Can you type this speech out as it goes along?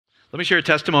Let me share a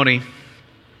testimony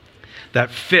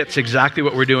that fits exactly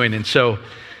what we're doing. And so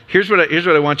here's what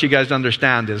I want you guys to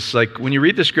understand is, like, when you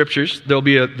read the scriptures,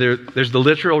 there's the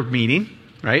literal meaning,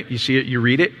 right? You see it, you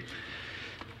read it.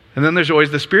 And then there's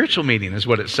always the spiritual meaning is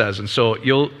what it says. And so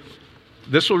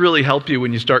this will really help you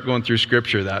when you start going through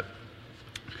scripture, that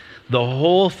the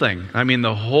whole thing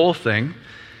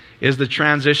is the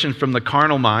transition from the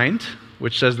carnal mind,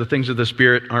 which says the things of the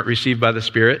Spirit aren't received by the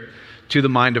Spirit, to the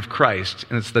mind of Christ.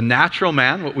 And it's the natural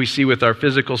man, what we see with our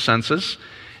physical senses,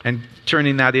 and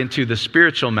turning that into the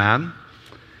spiritual man,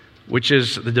 which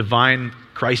is the divine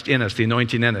Christ in us, the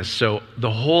anointing in us. So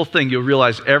the whole thing, you'll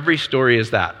realize every story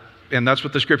is that. And that's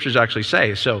what the scriptures actually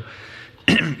say. So,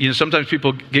 sometimes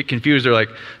people get confused. They're like,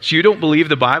 so you don't believe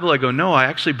the Bible? I go, no, I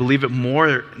actually believe it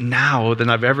more now than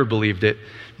I've ever believed it,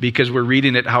 because we're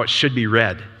reading it how it should be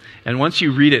read. And once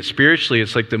you read it spiritually,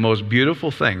 it's like the most beautiful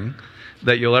thing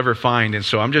that you'll ever find. And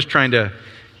so I'm just trying to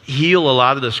heal a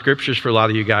lot of the scriptures for a lot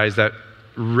of you guys that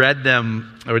read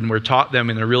them and were taught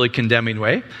them in a really condemning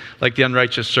way, like the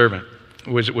unrighteous servant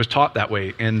was taught that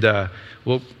way. And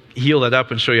we'll heal that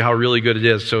up and show you how really good it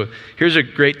is. So here's a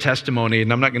great testimony,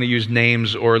 and I'm not going to use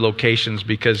names or locations,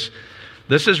 because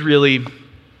this is really,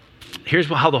 here's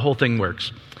how the whole thing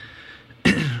works.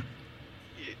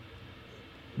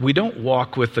 We don't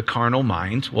walk with the carnal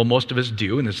mind. Well, most of us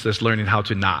do, and it's this learning how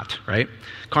to not, right?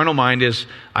 Carnal mind is,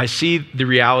 I see the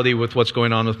reality with what's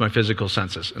going on with my physical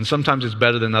senses. And sometimes it's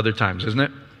better than other times, isn't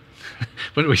it?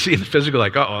 When we see the physical,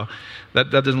 like, that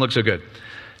doesn't look so good.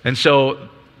 And so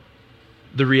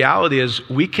the reality is,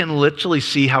 we can literally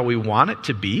see how we want it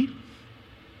to be,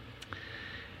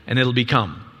 and it'll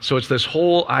become. So it's this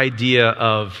whole idea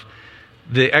of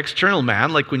the external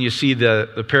man, like when you see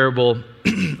the parable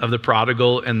of the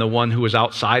prodigal and the one who was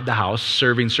outside the house,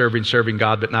 serving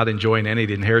God, but not enjoying any of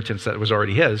the inheritance that was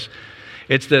already his.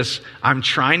 It's this, I'm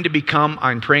trying to become,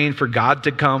 I'm praying for God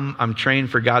to come, I'm praying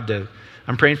for God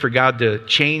to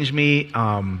change me.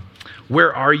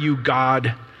 Where are you,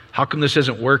 God? How come this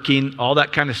isn't working? All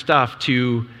that kind of stuff,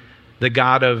 to the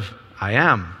God of I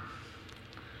am.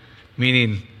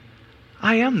 Meaning,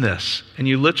 I am this. And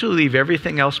you literally leave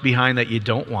everything else behind that you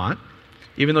don't want,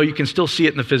 even though you can still see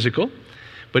it in the physical.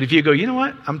 But if you go, you know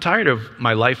what? I'm tired of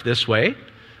my life this way.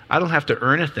 I don't have to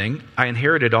earn a thing. I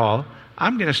inherit it all.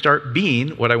 I'm going to start being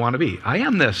what I want to be. I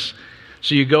am this.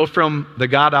 So you go from the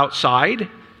God outside,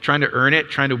 trying to earn it,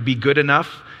 trying to be good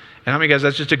enough. And how many guys,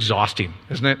 that's just exhausting,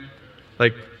 isn't it?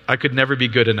 Like, I could never be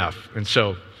good enough. And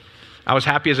so I was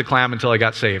happy as a clam until I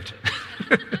got saved.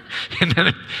 And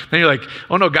then you're like,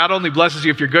 oh no, God only blesses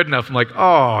you if you're good enough. I'm like,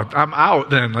 oh, I'm out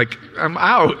then. Like, I'm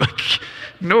out. Like,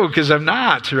 no, because I'm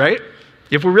not, right?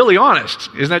 If we're really honest,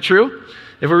 isn't that true?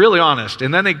 If we're really honest.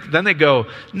 And then they go,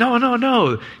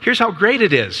 no. Here's how great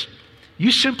it is.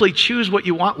 You simply choose what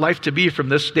you want life to be from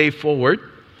this day forward.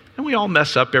 And we all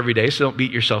mess up every day, so don't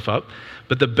beat yourself up.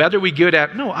 But the better we get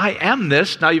at, no, I am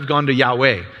this, now you've gone to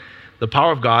Yahweh. The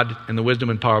power of God and the wisdom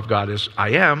and power of God is,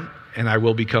 I am, and I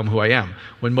will become who I am.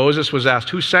 When Moses was asked,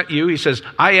 who sent you? He says,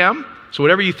 I am. So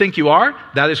whatever you think you are,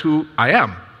 that is who I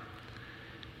am.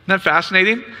 Isn't that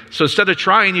fascinating? So instead of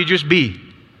trying, you just be.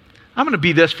 I'm going to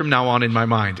be this from now on in my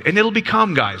mind. And it'll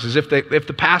become, guys, as if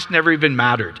the past never even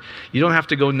mattered. You don't have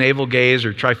to go navel gaze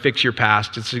or try fix your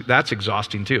past. That's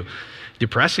exhausting too.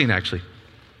 Depressing, actually.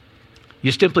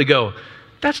 You simply go,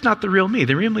 that's not the real me.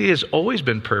 The real me has always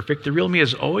been perfect. The real me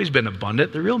has always been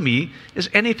abundant. The real me is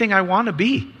anything I want to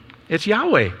be. It's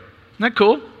Yahweh. Isn't that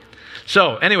cool?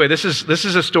 So anyway, this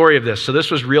is a story of this. So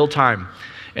this was real time.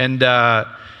 And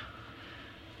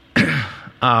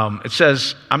it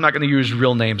says, I'm not going to use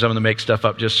real names. I'm going to make stuff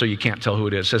up just so you can't tell who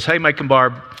it is. It says, hey, Mike and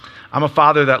Barb, I'm a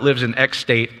father that lives in X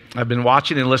state. I've been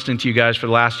watching and listening to you guys for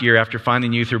the last year after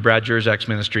finding you through Brad Jerzak's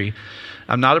ministry.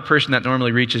 I'm not a person that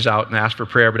normally reaches out and asks for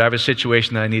prayer, but I have a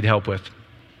situation that I need help with.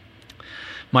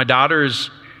 My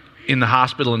daughter's in the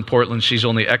hospital in Portland. She's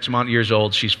only X amount of years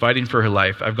old. She's fighting for her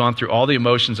life. I've gone through all the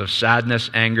emotions of sadness,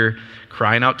 anger,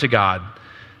 crying out to God.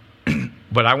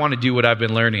 But I want to do what I've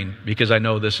been learning because I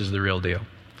know this is the real deal.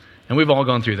 And we've all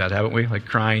gone through that, haven't we? Like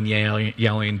crying,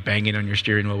 yelling, banging on your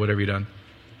steering wheel, whatever you've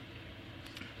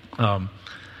done.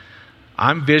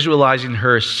 I'm visualizing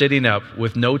her sitting up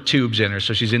with no tubes in her,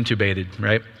 so she's intubated,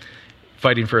 right?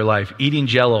 Fighting for her life, eating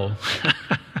Jell-O,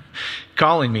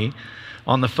 calling me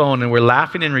on the phone, and we're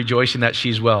laughing and rejoicing that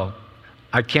she's well.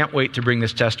 I can't wait to bring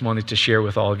this testimony to share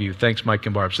with all of you. Thanks, Mike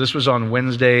and Barb. So this was on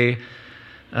Wednesday.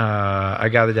 I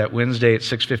got it at Wednesday at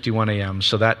 6:51 a.m.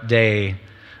 So that day,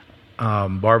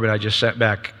 Barb and I just sent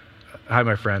back, hi,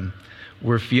 my friend.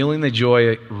 We're feeling the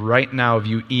joy right now of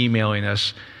you emailing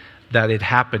us that it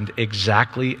happened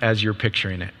exactly as you're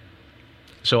picturing it.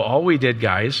 So all we did,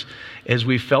 guys, is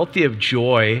we felt the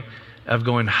joy of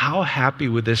going, how happy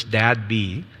would this dad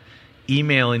be,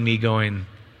 emailing me going,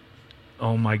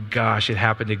 oh my gosh, it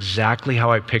happened exactly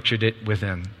how I pictured it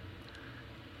within.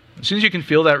 As soon as you can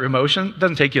feel that emotion, it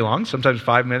doesn't take you long, sometimes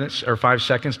 5 minutes or 5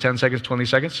 seconds, 10 seconds, 20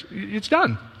 seconds, it's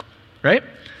done, right?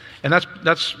 And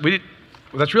that's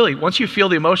really, once you feel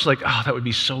the emotion, like, oh, that would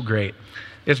be so great,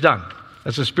 it's done.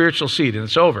 That's a spiritual seed, and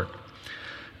it's over.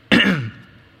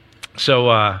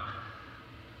 So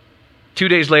 2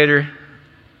 days later,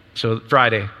 so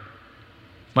Friday,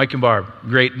 Mike and Barb,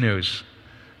 great news.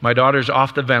 My daughter's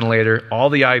off the ventilator, all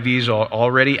the IVs are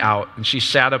already out, and she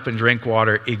sat up and drank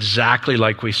water exactly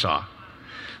like we saw.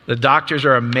 The doctors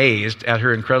are amazed at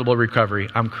her incredible recovery.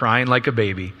 I'm crying like a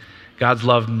baby. God's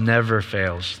love never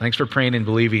fails. Thanks for praying and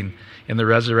believing in the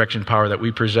resurrection power that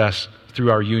we possess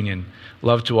through our union.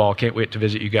 Love to all. Can't wait to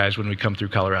visit you guys when we come through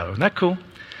Colorado. Isn't that cool?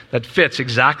 That fits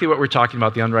exactly what we're talking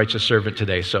about, the unrighteous servant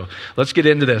today. So let's get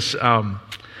into this.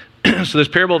 So this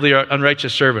parable of the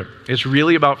unrighteous servant, it's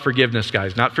really about forgiveness,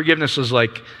 guys. Not forgiveness is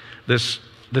like this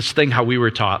thing how we were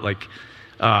taught. Like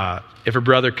if a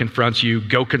brother confronts you,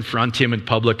 go confront him in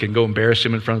public and go embarrass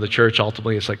him in front of the church.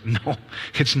 Ultimately, it's like, no,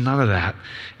 it's none of that.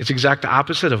 It's exact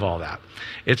opposite of all that.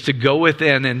 It's to go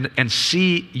within and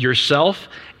see yourself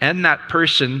and that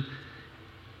person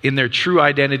in their true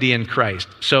identity in Christ.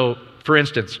 So, for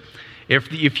instance,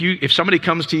 if somebody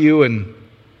comes to you and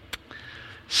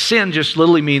sin just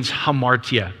literally means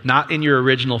hamartia, not in your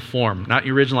original form, not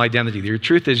your original identity. Your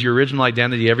truth is your original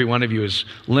identity, every one of you, is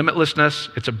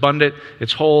limitlessness, it's abundant,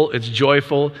 it's whole, it's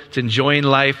joyful, it's enjoying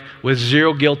life with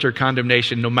zero guilt or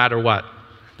condemnation no matter what.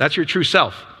 That's your true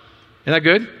self. Isn't that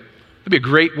good? That'd be a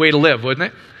great way to live,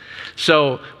 wouldn't it?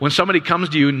 So when somebody comes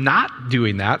to you not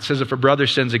doing that, says if a brother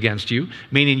sins against you,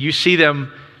 meaning you see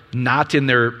them not in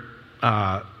their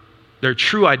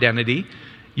true identity,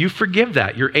 you forgive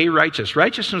that. You're righteous.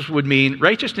 Righteousness would mean,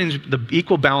 righteousness is the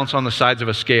equal balance on the sides of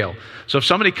a scale. So if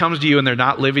somebody comes to you and they're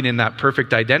not living in that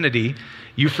perfect identity,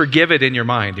 you forgive it in your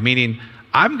mind, meaning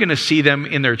I'm going to see them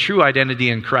in their true identity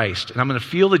in Christ, and I'm going to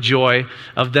feel the joy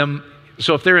of them.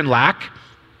 So if they're in lack,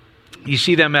 you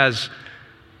see them as,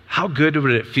 how good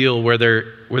would it feel where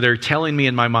they're telling me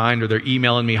in my mind, or they're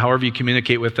emailing me, however you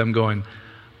communicate with them, going,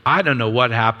 I don't know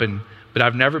what happened, but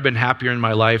I've never been happier in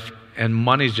my life, and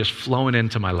money's just flowing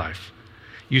into my life.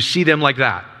 You see them like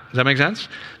that. Does that make sense?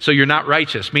 So you're not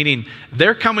righteous, meaning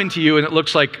they're coming to you and it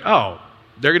looks like, oh,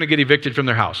 they're going to get evicted from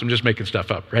their house. I'm just making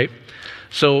stuff up, right?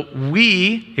 So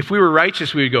if we were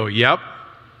righteous, we would go, yep,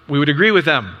 we would agree with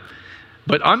them.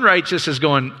 But unrighteous is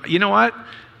going, you know what?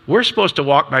 We're supposed to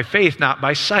walk by faith, not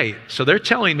by sight. So they're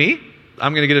telling me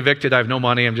I'm going to get evicted. I have no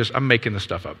money. I'm making this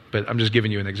stuff up, but I'm just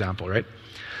giving you an example, right?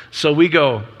 So we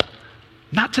go,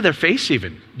 not to their face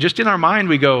even. Just in our mind,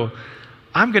 we go,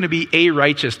 I'm going to be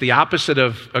righteous, the opposite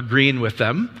of agreeing with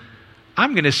them.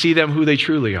 I'm going to see them who they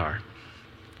truly are. And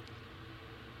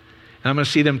I'm going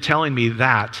to see them telling me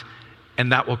that,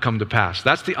 and that will come to pass.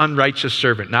 That's the unrighteous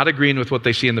servant, not agreeing with what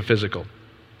they see in the physical.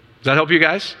 Does that help you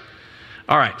guys?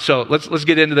 All right, so let's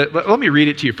get into that. Let me read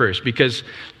it to you first, because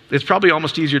it's probably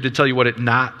almost easier to tell you what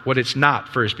it's not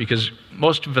first, because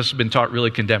most of us have been taught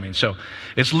really condemning. So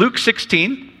it's Luke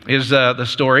 16 is the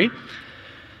story.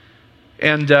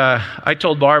 And I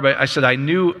told Barb, I said, I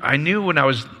knew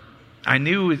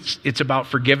it's about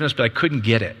forgiveness, but I couldn't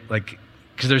get it. Like,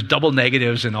 because there's double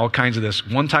negatives and all kinds of this.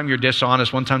 One time you're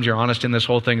dishonest, one time you're honest in this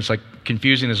whole thing. It's like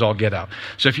confusing as all get out.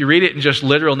 So if you read it in just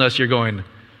literalness, you're going,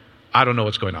 I don't know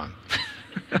what's going on.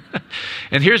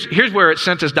 And here's where it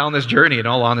sent us down this journey, in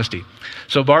all honesty.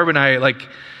 So Barb and I, like,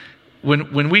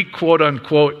 when we quote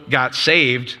unquote got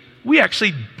saved, we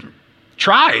actually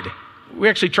tried. We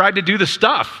actually tried to do the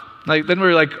stuff. Like, then we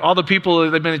were like, all the people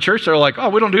that have been in church, they're like, oh,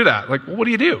 we don't do that. Like, well, what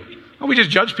do you do? Oh, we just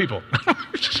judge people.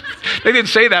 They didn't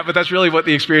say that, but that's really what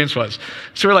the experience was.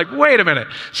 So we're like, wait a minute.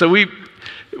 So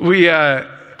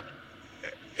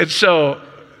and so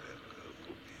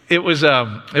it was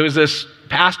this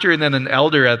pastor and then an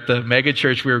elder at the mega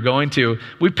church we were going to.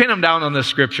 We pinned them down on this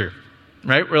scripture,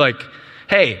 right? We're like,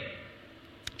 hey,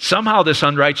 somehow this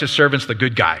unrighteous servant's the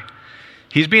good guy.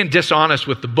 He's being dishonest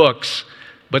with the books,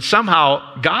 but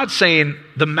somehow God's saying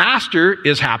the master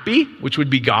is happy, which would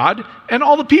be God, and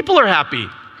all the people are happy.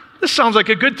 This sounds like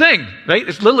a good thing, right?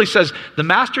 It literally says the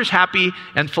master's happy,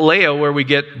 and phileo, where we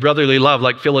get brotherly love,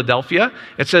 like Philadelphia.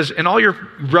 It says, in all your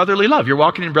brotherly love, you're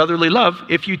walking in brotherly love.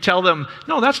 If you tell them,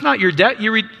 no, that's not your debt.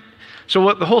 So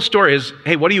what the whole story is,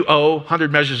 hey, what do you owe?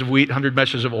 100 measures of wheat, 100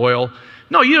 measures of oil.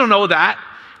 No, you don't owe that.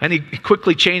 And he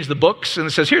quickly changed the books and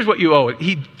it says, here's what you owe.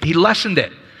 He lessened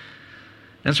it.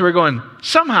 And so we're going,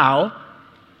 somehow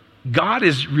God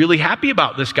is really happy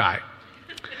about this guy.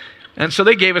 And so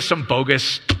they gave us some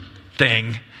bogus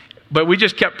thing. But we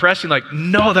just kept pressing like,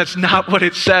 no, that's not what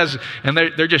it says. And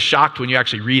they're just shocked when you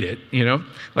actually read it, you know?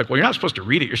 Like, well, you're not supposed to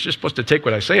read it. You're just supposed to take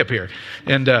what I say up here.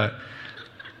 And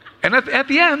at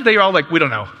the end, they're all like, we don't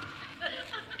know.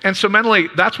 And so mentally,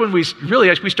 that's when we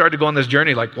started to go on this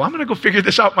journey like, well, I'm going to go figure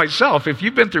this out myself. If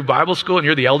you've been through Bible school and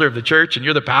you're the elder of the church and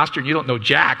you're the pastor and you don't know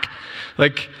jack,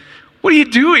 like, what are you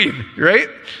doing, right?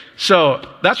 So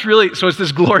it's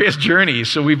this glorious journey.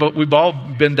 So we've all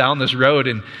been down this road,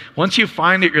 and once you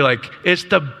find it, you're like, it's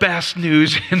the best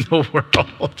news in the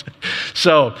world.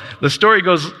 So the story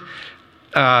goes,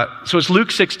 so it's Luke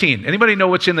 16. Anybody know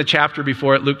what's in the chapter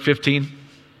before it, Luke 15?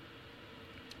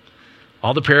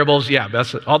 All the parables,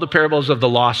 that's all the parables of the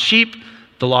lost sheep,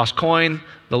 the lost coin,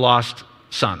 the lost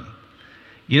son.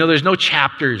 You know, there's no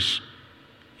chapters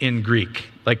in Greek.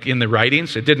 Like in the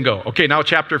writings, it didn't go, okay, now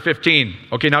chapter 15.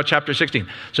 Okay, now chapter 16.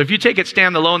 So if you take it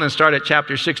standalone and start at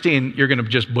chapter 16, you're going to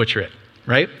just butcher it,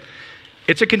 right?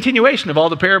 It's a continuation of all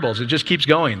the parables. It just keeps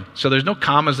going. So there's no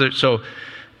commas there. So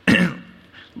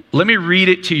let me read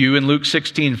it to you in Luke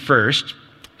 16 first,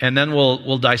 and then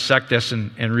we'll dissect this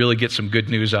and really get some good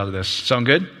news out of this. Sound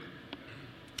good?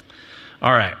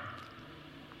 All right.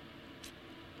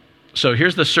 So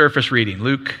here's the surface reading,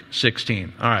 Luke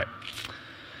 16. All right.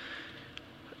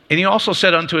 And he also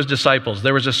said unto his disciples,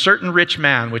 there was a certain rich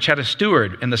man which had a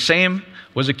steward, and the same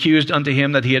was accused unto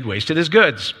him that he had wasted his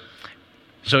goods.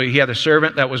 So he had a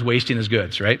servant that was wasting his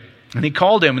goods, right? And he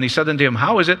called him, and he said unto him,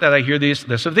 how is it that I hear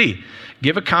this of thee?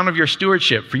 Give account of your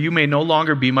stewardship, for you may no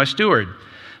longer be my steward.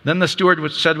 Then the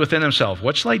steward said within himself,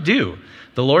 what shall I do?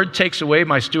 The Lord takes away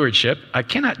my stewardship. I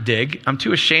cannot dig. I'm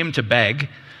too ashamed to beg.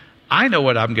 I know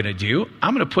what I'm going to do.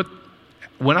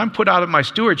 When I'm put out of my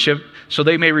stewardship, so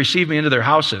they may receive me into their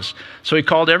houses. So he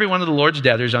called every one of the Lord's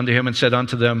debtors unto him and said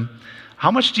unto them,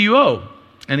 how much do you owe?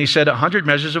 And he said, 100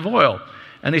 measures of oil.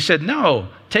 And he said, no,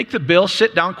 take the bill,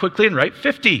 sit down quickly and write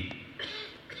 50.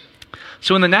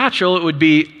 So in the natural, it would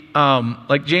be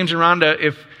like James and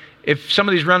Rhonda, if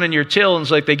somebody's running your till and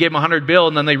it's like they gave them 100 bill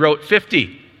and then they wrote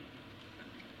 50.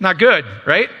 Not good,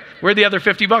 right? Where'd the other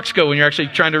 $50 go when you're actually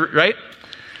trying to, right?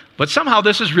 But somehow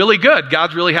this is really good.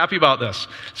 God's really happy about this.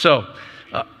 So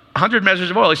 100 measures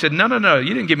of oil. He said, no,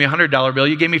 you didn't give me a $100 bill.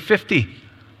 You gave me 50.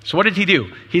 So what did he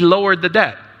do? He lowered the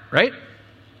debt, right?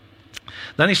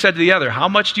 Then he said to the other, how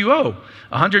much do you owe?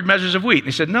 100 measures of wheat. And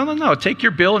he said, no, take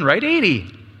your bill and write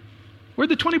 80. Where'd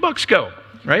the $20 go,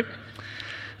 right?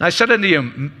 And I said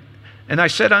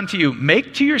unto you,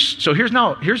 make to your, so here's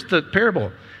the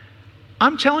parable.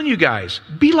 I'm telling you guys,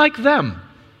 be like them.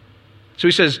 So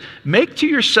he says, make to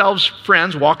yourselves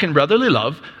friends, walk in brotherly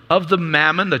love, of the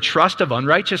mammon, the trust of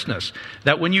unrighteousness.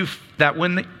 That when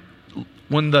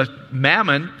the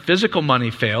mammon, physical money,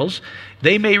 fails,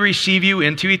 they may receive you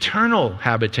into eternal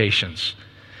habitations.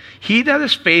 He that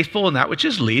is faithful in that which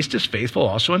is least is faithful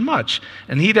also in much.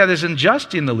 And he that is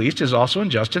unjust in the least is also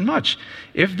unjust in much.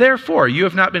 If therefore you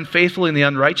have not been faithful in the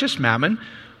unrighteous mammon,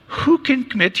 who can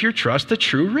commit to your trust the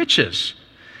true riches?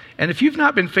 And if you've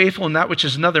not been faithful in that which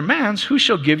is another man's, who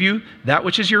shall give you that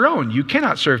which is your own? You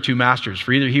cannot serve two masters,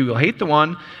 for either he will hate the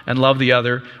one and love the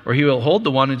other, or he will hold the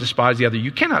one and despise the other.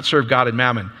 You cannot serve God and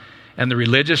mammon. And the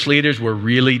religious leaders were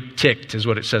really ticked, is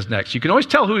what it says next. You can always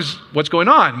tell what's going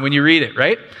on when you read it,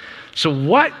 right? So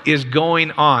what is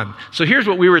going on? So here's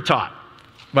what we were taught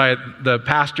by the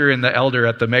pastor and the elder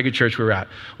at the megachurch we were at.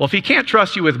 Well, if he can't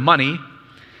trust you with money,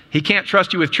 he can't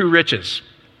trust you with true riches.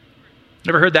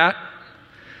 Never heard that?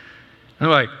 And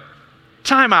I'm like,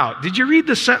 time out. Did you read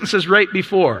the sentences right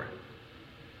before?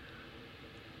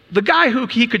 The guy who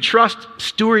he could trust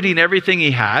stewarding everything he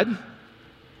had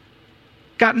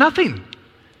got nothing.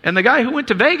 And the guy who went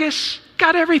to Vegas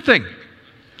got everything.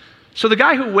 So the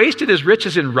guy who wasted his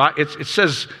riches in, it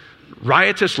says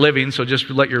riotous living, so just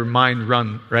let your mind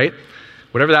run, right?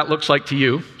 Whatever that looks like to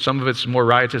you. Some of it's more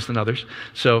riotous than others.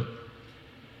 So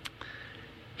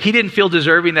he didn't feel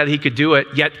deserving that he could do it,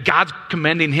 yet God's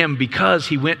commending him because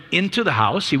he went into the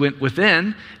house, he went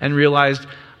within and realized,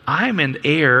 I'm an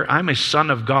heir, I'm a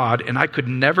son of God, and I could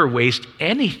never waste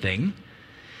anything.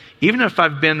 Even if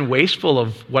I've been wasteful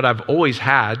of what I've always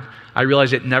had, I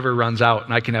realize it never runs out,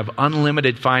 and I can have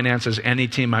unlimited finances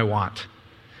anytime I want.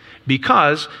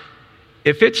 Because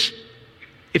if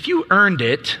you earned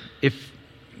it,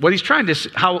 what he's trying to,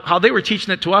 how they were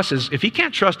teaching it to us is, if he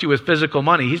can't trust you with physical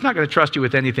money, he's not going to trust you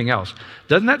with anything else.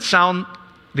 Doesn't that sound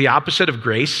the opposite of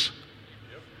grace?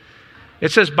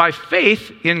 It says, by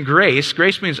faith in grace,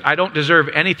 grace means I don't deserve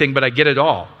anything, but I get it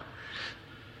all.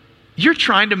 You're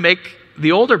trying to make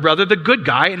the older brother the good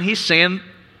guy, and he's saying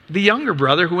the younger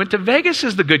brother who went to Vegas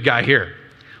is the good guy here.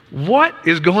 What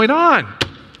is going on?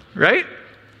 Right?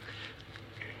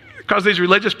 It caused these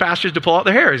religious pastors to pull out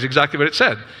their hair is exactly what it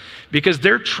said. Because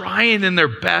they're trying in their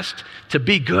best to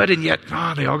be good, and yet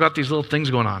they all got these little things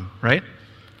going on, right?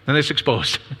 And it's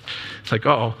exposed. It's like,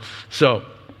 uh-oh. So,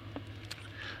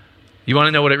 you want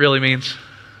to know what it really means?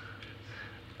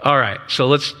 All right, so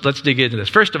let's dig into this.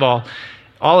 First of all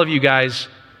of you guys,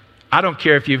 I don't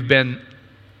care if you've been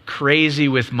crazy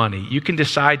with money. You can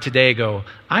decide today, go,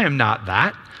 I am not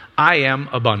that. I am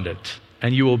abundant,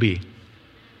 and you will be.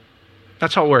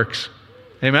 That's how it works.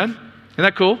 Amen? Isn't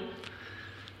that cool?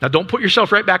 Now, don't put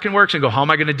yourself right back in works and go, how am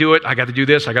I going to do it? I got to do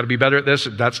this. I got to be better at this.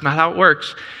 That's not how it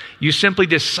works. You simply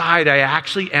decide, I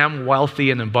actually am wealthy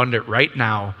and abundant right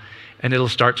now, and it'll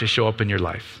start to show up in your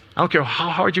life. I don't care how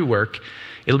hard you work.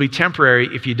 It'll be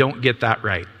temporary if you don't get that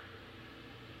right.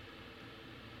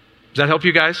 Does that help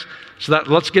you guys? So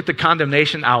let's get the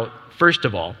condemnation out first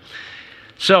of all.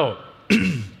 So,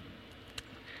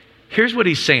 here's what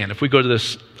he's saying. If we go to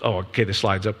this, the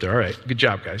slide's up there. All right, good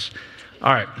job, guys.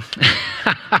 All right.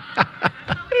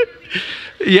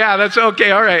 Yeah, that's okay.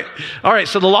 All right. All right,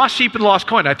 so the lost sheep and the lost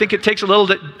coin. I think it takes a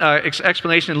little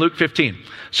explanation in Luke 15.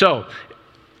 So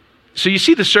you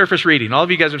see the surface reading. All of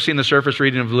you guys have seen the surface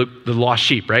reading of Luke, the lost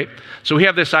sheep, right? So we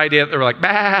have this idea that they're like,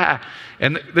 bah.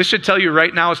 And this should tell you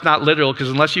right now it's not literal, because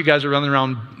unless you guys are running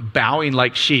around bowing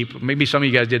like sheep, maybe some of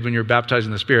you guys did when you were baptized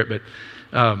in the Spirit, but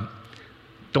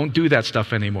don't do that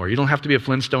stuff anymore. You don't have to be a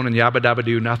Flintstone and yabba dabba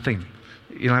do nothing.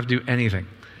 You don't have to do anything.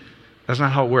 That's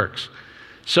not how it works.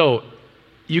 So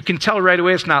you can tell right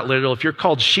away it's not literal. If you're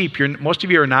called sheep, most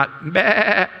of you are not,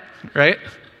 bah, right?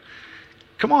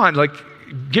 Come on,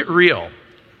 get real.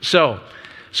 So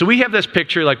we have this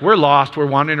picture, we're lost, we're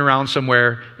wandering around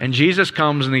somewhere, and Jesus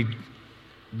comes and he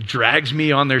drags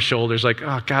me on their shoulders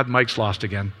oh God, Mike's lost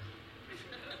again.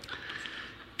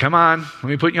 Come on, let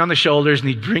me put you on the shoulders, and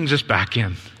he brings us back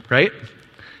in, right?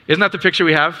 Isn't that the picture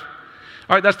we have?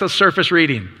 All right, that's the surface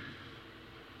reading.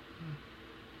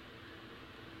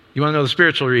 You want to know the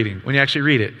spiritual reading? When you actually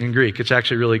read it in Greek, it's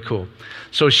actually really cool.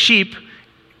 So sheep,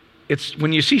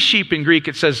 when you see sheep in Greek,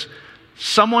 it says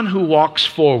someone who walks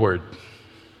forward.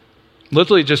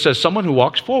 Literally it just says someone who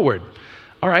walks forward.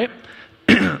 All right.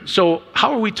 So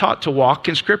how are we taught to walk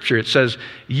in Scripture? It says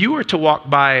you are to walk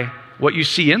by what you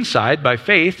see inside, by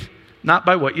faith, not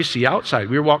by what you see outside.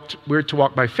 We're to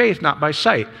walk by faith, not by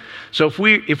sight. So if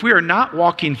we are not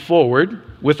walking forward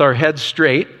with our heads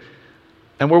straight,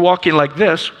 and we're walking like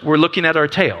this, we're looking at our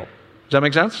tail. Does that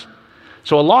make sense?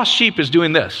 So a lost sheep is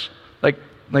doing this.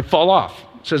 They fall off.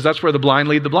 It says that's where the blind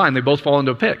lead the blind. They both fall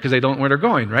into a pit because they don't know where they're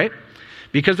going, right?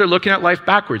 Because they're looking at life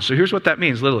backwards. So here's what that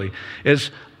means, literally,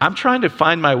 is I'm trying to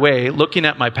find my way looking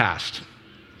at my past.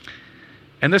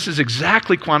 And this is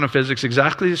exactly quantum physics,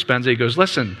 exactly Dispenza. He goes,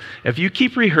 listen, if you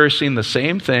keep rehearsing the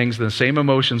same things, the same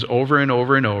emotions over and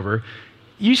over and over,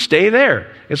 you stay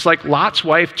there. It's like Lot's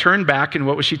wife turned back, and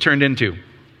what was she turned into?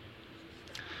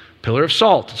 Pillar of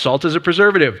salt. Salt is a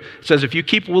preservative. It says if you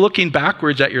keep looking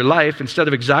backwards at your life instead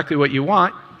of exactly what you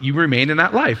want, you remain in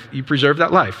that life. You preserve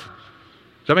that life.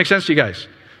 Does that make sense to you guys?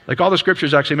 All the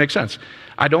scriptures actually make sense.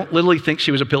 I don't literally think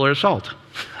she was a pillar of salt.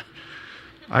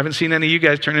 I haven't seen any of you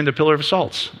guys turn into pillar of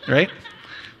salts, right?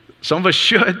 Some of us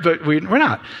should, but we're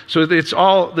not. So it's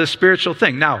all the spiritual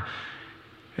thing. Now,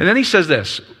 and then he says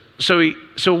this. So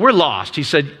we're lost. He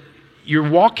said, you're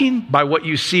walking by what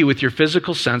you see with your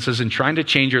physical senses and trying to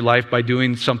change your life by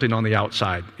doing something on the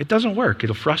outside. It doesn't work.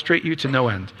 It'll frustrate you to no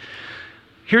end.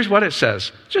 Here's what it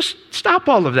says. Just stop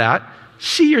all of that.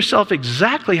 See yourself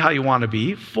exactly how you want to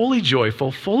be, fully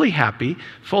joyful, fully happy,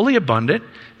 fully abundant.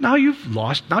 Now you've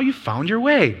found your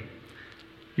way.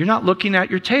 You're not looking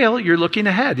at your tail, you're looking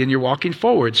ahead and you're walking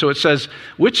forward. So it says,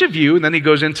 which of you, and then he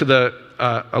goes into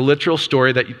a literal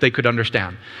story that they could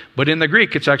understand. But in the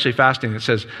Greek, it's actually fascinating. It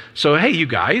says, so hey, you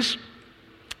guys,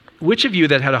 which of you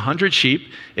that had 100 sheep,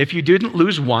 if you didn't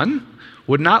lose one,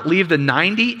 would not leave the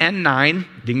 90 and 9,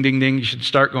 ding, ding, ding, you should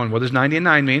start going, what does 90 and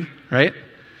 9 mean, right?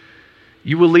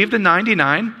 You will leave the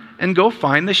 99 and go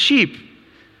find the sheep.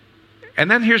 And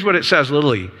then here's what it says,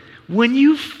 literally. When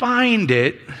you find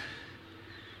it,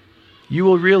 you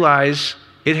will realize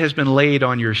it has been laid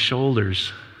on your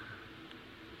shoulders.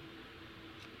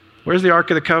 Where's the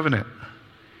Ark of the Covenant?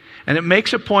 And it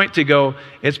makes a point to go,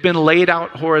 it's been laid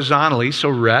out horizontally, so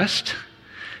rest.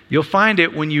 You'll find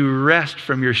it when you rest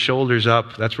from your shoulders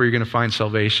up. That's where you're going to find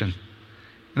salvation.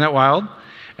 Isn't that wild?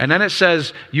 And then it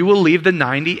says, you will leave the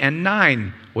 90 and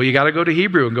 9. Well, you got to go to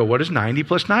Hebrew and go, what does 90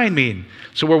 plus 9 mean?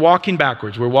 So we're walking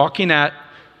backwards. We're walking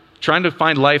trying to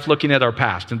find life looking at our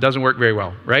past. And it doesn't work very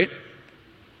well, right?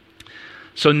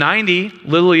 So 90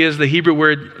 literally is the Hebrew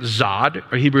word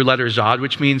zod, or Hebrew letter zod,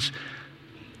 which means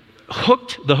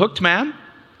the hooked man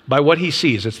by what he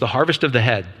sees. It's the harvest of the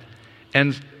head.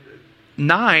 And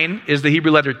 9 is the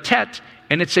Hebrew letter tet,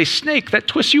 and it's a snake that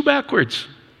twists you backwards.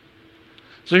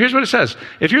 So here's what it says.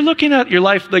 If you're looking at your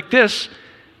life like this,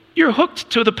 you're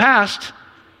hooked to the past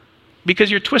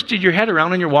because you're twisted your head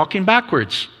around and you're walking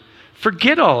backwards.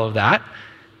 Forget all of that.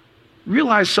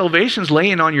 Realize salvation's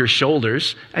laying on your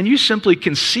shoulders, and you simply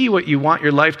can see what you want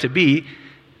your life to be.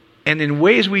 And in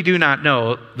ways we do not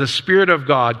know, the Spirit of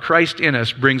God, Christ in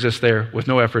us, brings us there with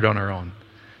no effort on our own.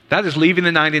 That is leaving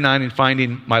the 99 and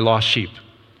finding my lost sheep. Isn't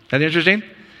that interesting?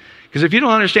 Because if you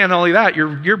don't understand all of that,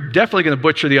 you're definitely going to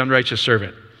butcher the unrighteous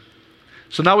servant.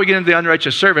 So now we get into the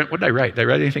unrighteous servant. What did I write? Did I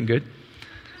write anything good?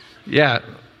 Yeah.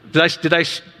 Did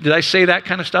I say that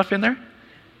kind of stuff in there?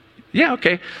 Yeah,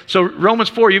 okay. So Romans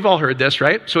 4, you've all heard this,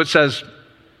 right? So it says,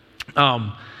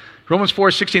 Romans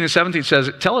 4, 16 and 17 says,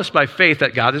 tell us by faith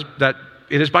that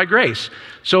it is by grace.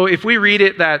 So if we read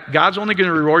it that God's only going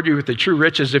to reward you with the true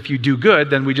riches if you do good,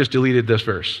 then we just deleted this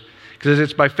verse. Because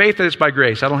it's by faith that it's by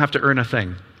grace. I don't have to earn a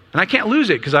thing. And I can't lose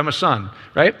it because I'm a son,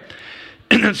 right?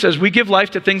 And it says, we give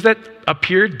life to things that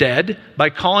appear dead by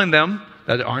calling them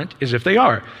that aren't as if they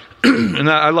are. And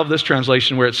I love this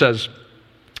translation where it says,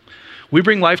 we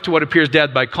bring life to what appears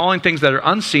dead by calling things that are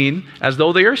unseen as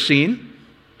though they are seen.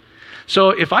 So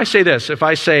if I say this, if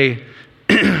I say,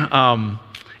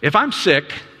 if I'm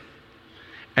sick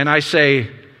and I say,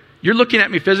 you're looking at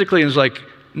me physically and it's like,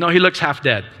 no, he looks half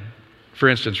dead, for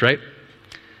instance, right?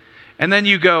 And then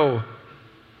you go,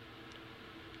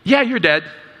 yeah, you're dead.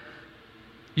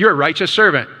 You're a righteous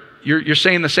servant. You're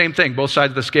saying the same thing. Both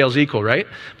sides of the scale is equal, right?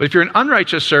 But if you're an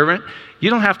unrighteous servant, you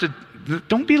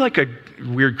don't be like a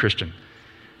weird Christian.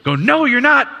 Go, no, you're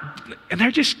not. And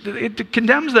it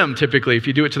condemns them typically if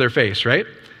you do it to their face, right?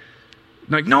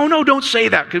 Like, no, don't say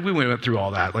that. Because we went through all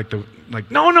that.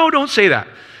 No, don't say that.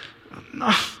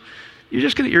 No, you're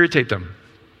just going to irritate them.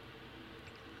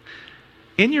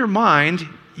 In your mind,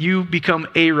 you become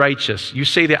a-righteous. You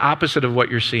say the opposite of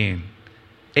what you're seeing.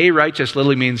 A-righteous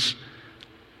literally means,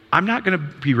 I'm not going to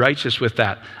be righteous with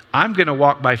that. I'm going to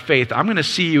walk by faith. I'm going to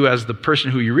see you as the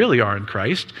person who you really are in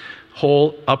Christ.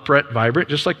 Whole, upright, vibrant,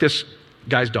 just like this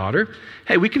guy's daughter.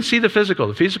 Hey, we can see the physical.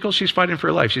 The physical, she's fighting for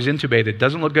her life. She's intubated.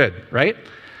 Doesn't look good, right?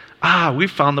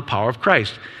 We've found the power of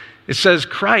Christ. It says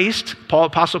Christ,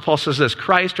 Apostle Paul says this,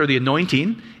 Christ, or the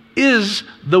anointing, is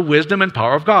the wisdom and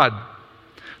power of God.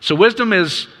 So wisdom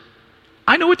is,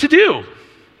 I know what to do,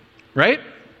 right?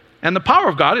 And the power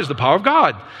of God is the power of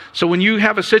God. So when you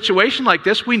have a situation like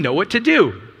this, we know what to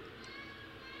do.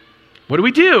 What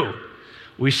do?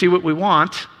 We see what we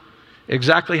want,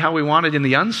 exactly how we want it in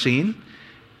the unseen.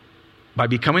 By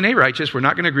becoming a-righteous, we're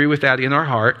not going to agree with that in our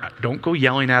heart. Don't go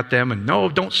yelling at them and, no,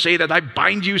 don't say that. I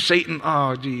bind you, Satan.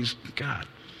 Oh, geez, God.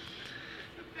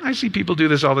 I see people do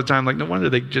this all the time. Like, no wonder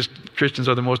Christians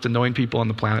are the most annoying people on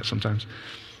the planet sometimes.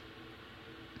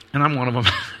 And I'm one of them.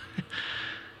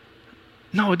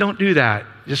 No, don't do that.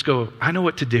 Just go, I know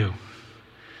what to do.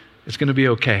 It's going to be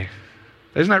okay.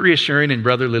 Isn't that reassuring in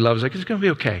brotherly love? It's like, it's going to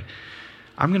be okay.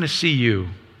 I'm going to see you.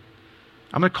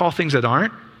 I'm going to call things that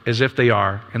aren't as if they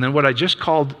are. And then what I just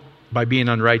called by being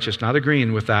unrighteous, not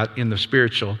agreeing with that in the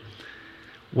spiritual,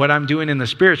 what I'm doing in the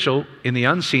spiritual, in the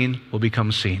unseen, will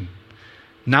become seen.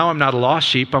 Now I'm not a lost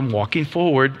sheep. I'm walking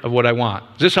forward of what I want.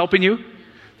 Is this helping you?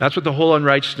 That's what the whole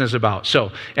unrighteousness is about.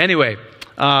 So anyway,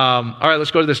 all right, let's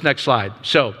go to this next slide.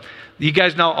 So you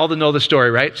guys now all know the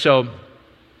story, right? So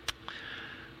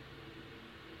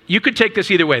you could take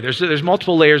this either way. There's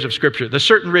multiple layers of scripture. The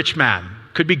certain rich man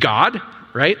could be God,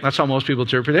 right? That's how most people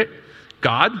interpret it.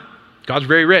 God's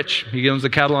very rich. He owns the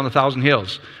cattle on 1,000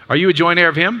 hills. Are you a joint heir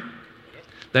of him?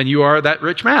 Then you are that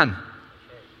rich man.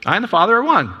 I and the Father are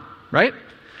one, right?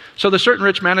 So the certain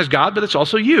rich man is God, but it's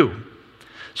also you.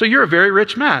 So you're a very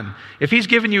rich man. If he's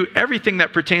given you everything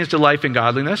that pertains to life and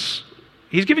godliness,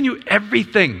 he's given you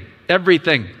everything. If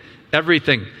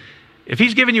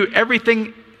he's given you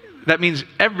everything, that means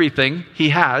everything he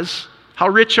has. How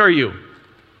rich are you?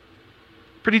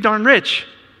 Pretty darn rich,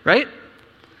 right?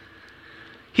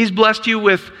 He's blessed you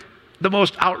with the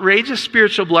most outrageous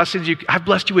spiritual blessings. I've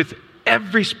blessed you with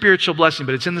every spiritual blessing,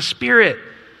 but it's in the Spirit.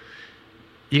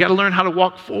 You got to learn how to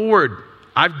walk forward.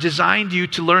 I've designed you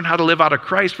to learn how to live out of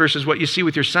Christ versus what you see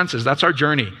with your senses. That's our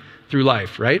journey through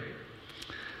life, right?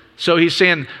 So he's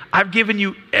saying, I've given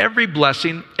you every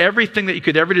blessing, everything that you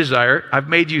could ever desire. I've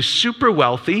made you super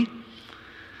wealthy.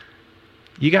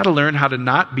 You got to learn how to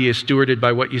not be stewarded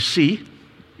by what you see,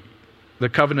 the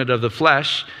covenant of the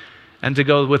flesh, and to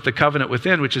go with the covenant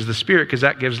within, which is the Spirit, because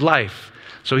that gives life.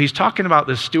 So he's talking about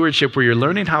this stewardship where you're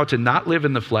learning how to not live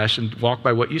in the flesh and walk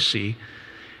by what you see.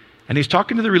 And he's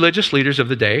talking to the religious leaders of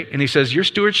the day, and he says, your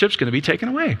stewardship's going to be taken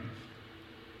away.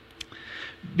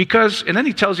 Because, and then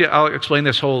he tells you, I'll explain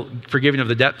this whole forgiving of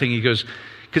the debt thing. He goes,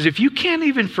 because if you can't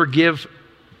even forgive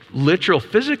literal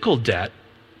physical debt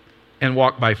and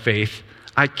walk by faith,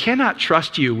 I cannot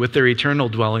trust you with their eternal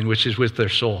dwelling, which is with their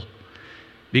soul.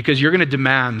 Because you're going to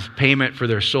demand payment for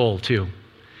their soul too.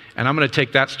 And I'm going to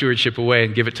take that stewardship away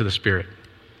and give it to the Spirit.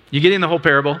 You getting the whole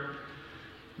parable?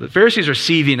 The Pharisees are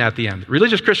seething at the end.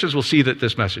 Religious Christians will see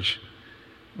this message.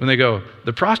 When they go,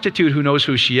 the prostitute who knows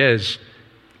who she is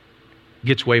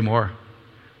gets way more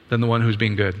than the one who's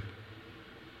being good.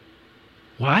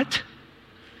 What?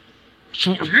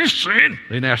 So what are you saying?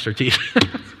 They gnash their teeth.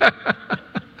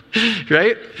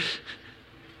 Right?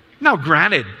 Now,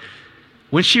 granted,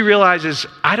 when she realizes,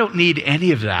 I don't need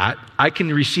any of that, I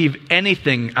can receive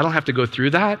anything, I don't have to go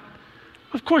through that,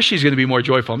 of course she's going to be more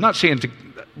joyful. I'm not saying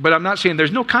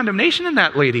there's no condemnation in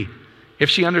that lady if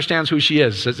she understands who she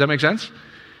is. Does that make sense?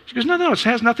 She goes, no, it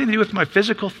has nothing to do with my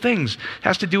physical things. It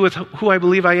has to do with who I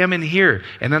believe I am in here,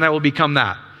 and then I will become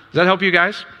that. Does that help you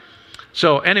guys?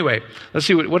 So anyway, let's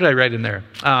see, what did I write in there?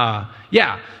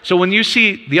 So when you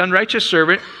see the unrighteous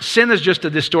servant, sin is just a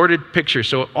distorted picture.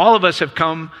 So all of us have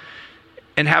come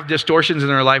and have distortions in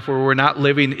our life where we're not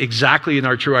living exactly in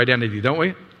our true identity, don't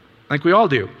we? Like we all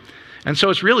do. And so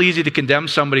it's real easy to condemn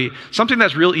somebody, something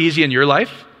that's real easy in your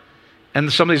life,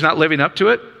 and somebody's not living up to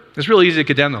it. It's real easy to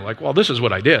condemn them. Like, well, this is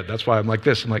what I did. That's why I'm like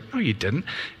this. I'm like, no, you didn't.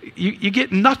 You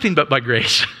get nothing but by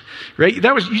grace, right?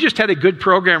 You just had a good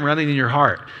program running in your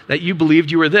heart that you believed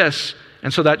you were this,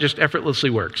 and so that just effortlessly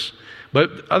works.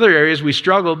 But other areas we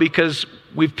struggle because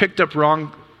we've picked up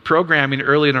wrong programming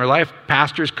early in our life.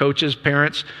 Pastors, coaches,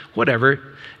 parents,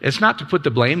 whatever. It's not to put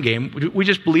the blame game. We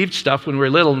just believed stuff when we were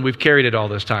little, and we've carried it all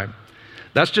this time.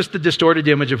 That's just the distorted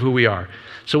image of who we are.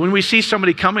 So when we see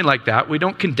somebody coming like that, we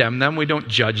don't condemn them. We don't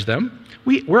judge them.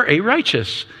 We're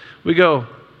a-righteous. We go,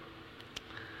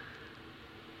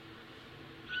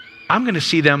 I'm going to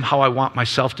see them how I want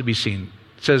myself to be seen.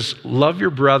 It says, love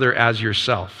your brother as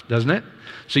yourself, doesn't it?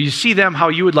 So you see them how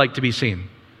you would like to be seen.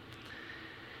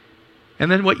 And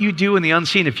then what you do in the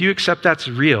unseen, if you accept that's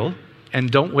real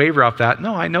and don't waver off that,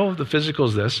 no, I know the physical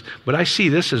is this, but I see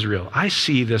this as real. I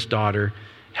see this daughter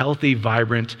healthy,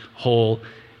 vibrant, whole,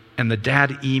 and the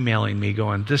dad emailing me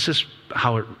going, this is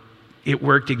how it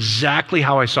worked exactly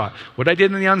how I saw it. What I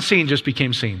did in the unseen just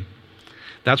became seen.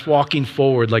 That's walking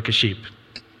forward like a sheep.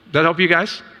 Does that help you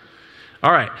guys?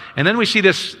 All right. And then we see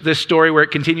this story where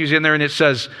it continues in there and it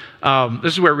says,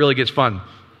 this is where it really gets fun.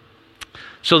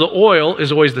 So the oil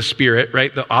is always the spirit,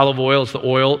 right? The olive oil is the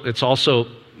oil. It's also,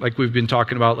 like we've been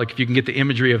talking about, like if you can get the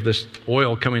imagery of this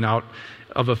oil coming out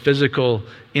of a physical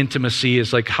intimacy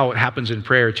is like how it happens in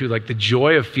prayer too. Like the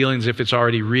joy of feeling as if it's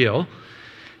already real.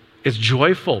 It's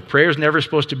joyful. Prayer is never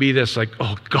supposed to be this like,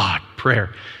 oh God,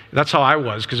 prayer. That's how I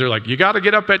was, because they're like, you got to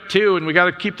get up at 2 and we got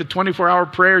to keep the 24-hour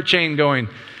prayer chain going.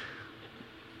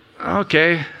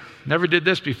 Okay, never did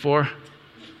this before.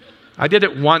 I did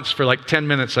it once for like 10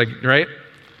 minutes, like, right?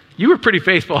 You were pretty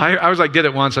faithful. I was like, did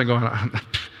it once. I'm going,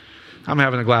 I'm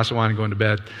having a glass of wine and going to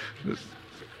bed.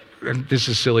 And this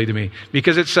is silly to me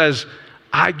because it says,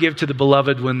 I give to the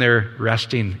beloved when they're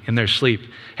resting in their sleep.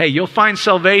 Hey, you'll find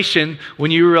salvation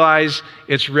when you realize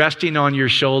it's resting on your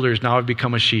shoulders. Now I've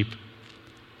become a sheep.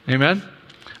 Amen?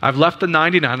 I've left the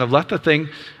 99. I've left the thing.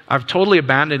 I've totally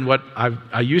abandoned what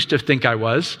I used to think I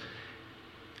was.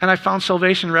 And I found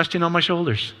salvation resting on my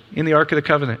shoulders in the Ark of the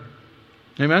Covenant.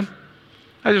 Amen?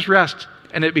 I just rest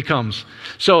and it becomes.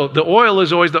 So the oil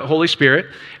is always the Holy Spirit.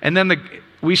 And then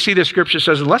we see the scripture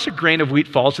says, unless a grain of wheat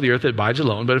falls to the earth, it abides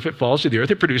alone. But if it falls to the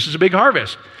earth, it produces a big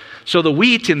harvest. So the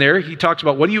wheat in there, he talks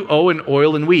about what do you owe in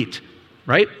oil and wheat,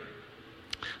 right?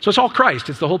 So it's all Christ.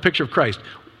 It's the whole picture of Christ.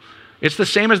 It's the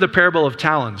same as the parable of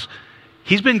talents.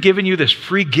 He's been giving you this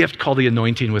free gift called the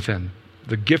anointing within,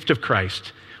 the gift of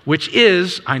Christ, which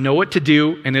is, I know what to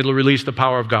do, and it'll release the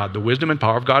power of God. The wisdom and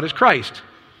power of God is Christ.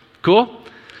 Cool?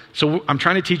 So I'm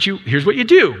trying to teach you, here's what you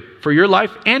do for your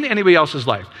life and anybody else's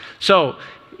life. So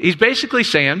he's basically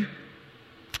saying,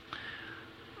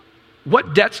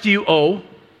 what debts do you owe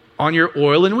on your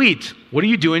oil and wheat? What are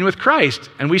you doing with Christ?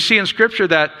 And we see in Scripture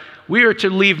that we are to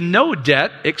leave no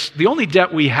debt. The only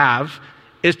debt we have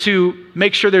is to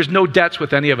make sure there's no debts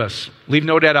with any of us. Leave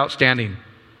no debt outstanding.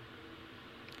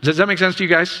 Does that make sense to you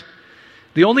guys?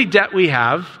 The only debt we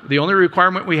have, the only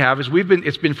requirement we have is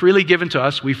it's been freely given to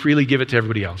us. We freely give it to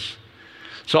everybody else.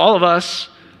 So all of us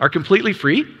are completely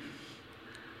free.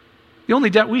 The only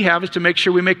debt we have is to make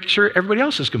sure everybody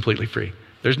else is completely free.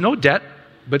 There's no debt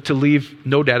but to leave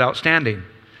no debt outstanding.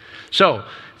 So it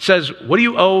says, what do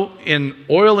you owe in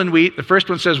oil and wheat? The first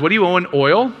one says, what do you owe in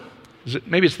oil?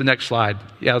 Maybe it's the next slide.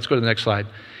 Yeah, let's go to the next slide.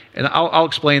 And I'll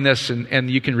explain this, and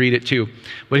you can read it too.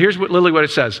 But here's literally what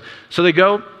it says. So they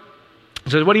go,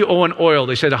 it says, what do you owe in oil?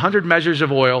 They said 100 measures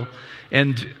of oil.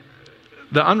 And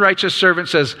the unrighteous servant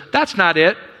says, that's not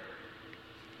it.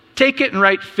 Take it and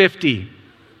write 50.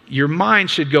 Your mind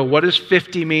should go, what does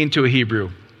 50 mean to a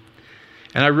Hebrew?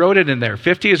 And I wrote it in there.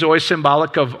 50 is always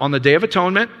symbolic of, on the Day of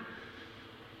Atonement,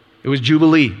 it was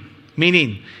Jubilee.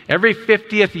 Meaning, every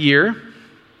 50th year,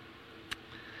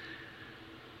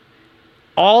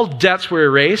 all debts were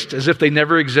erased as if they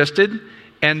never existed.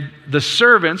 And the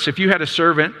servants, if you had a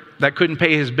servant that couldn't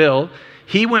pay his bill,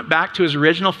 he went back to his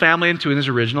original family and to his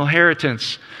original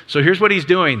inheritance. So here's what he's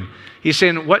doing. He's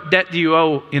saying, what debt do you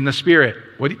owe in the Spirit?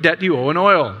 What debt do you owe in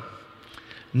oil?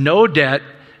 No debt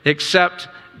except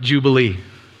Jubilee.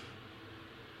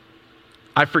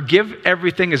 I forgive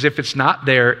everything as if it's not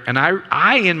there, and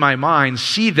I in my mind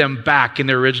see them back in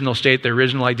their original state, their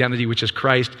original identity, which is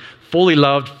Christ, fully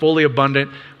loved, fully abundant,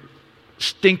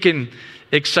 stinking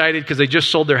excited because they just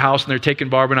sold their house and they're taking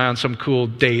Barbara and I on some cool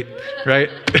date, right?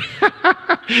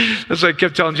 That's why I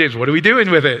kept telling James, what are we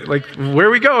doing with it? Like, where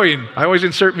are we going? I always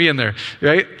insert me in there,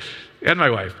 right? And my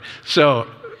wife. So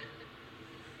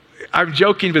I'm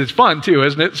joking, but it's fun too,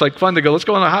 isn't it? It's like fun to go, let's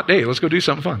go on a hot date. Let's go do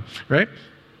something fun, right?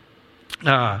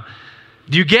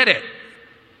 Do you get it?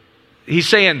 He's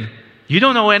saying, you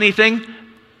don't know anything.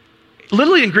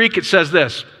 Literally in Greek, it says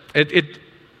this.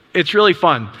 It's really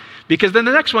fun. Because then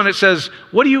the next one, it says,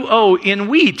 what do you owe in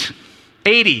wheat?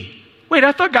 80. Wait,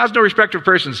 I thought God's no respecter of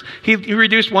persons. He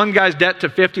reduced one guy's debt to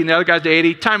 50 and the other guy's to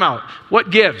 80. Time out.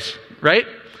 What gives, right?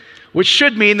 Which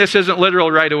should mean this isn't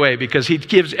literal right away because he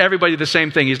gives everybody the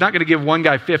same thing. He's not going to give one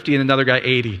guy 50 and another guy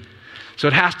 80. So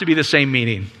it has to be the same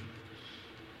meaning.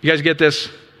 You guys get this?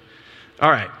 All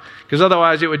right. Because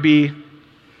otherwise it would be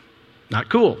not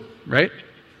cool, right?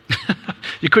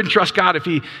 You couldn't trust God if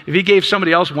he gave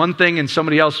somebody else one thing and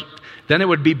somebody else, then it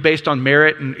would be based on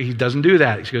merit, and he doesn't do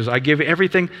that. He goes, I give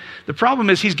everything. The problem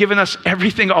is he's given us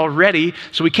everything already,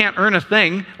 so we can't earn a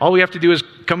thing. All we have to do is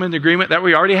come into agreement that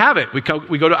we already have it. We go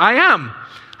to I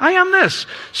am this.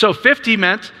 So 50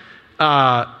 meant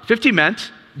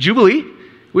Jubilee.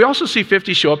 We also see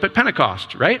 50 show up at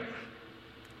Pentecost, right?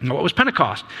 Now, what was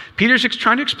Pentecost? Peter's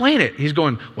trying to explain it. He's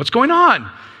going, what's going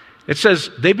on? It says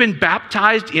they've been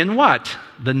baptized in what?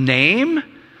 The name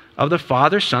of the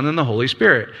Father, Son, and the Holy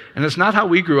Spirit. And it's not how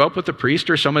we grew up with the priest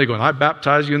or somebody going, I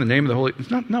baptize you in the name of the Holy.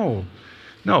 It's not.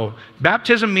 No.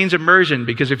 Baptism means immersion,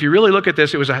 because if you really look at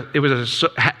this, it was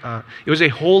a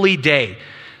holy day.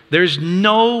 There's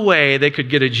no way they could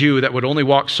get a Jew that would only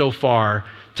walk so far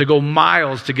to go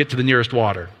miles to get to the nearest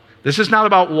water. This is not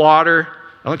about water.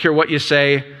 I don't care what you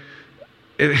say.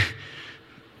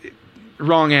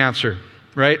 Wrong answer,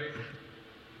 right?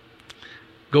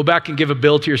 Go back and give a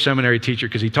bill to your seminary teacher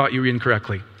because he taught you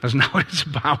incorrectly. That's not what it's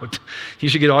about. You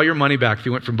should get all your money back if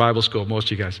you went from Bible school,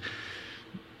 most of you guys.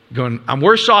 Going, I'm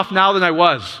worse off now than I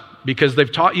was because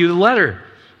they've taught you the letter,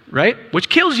 right? Which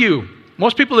kills you.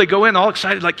 Most people, they go in all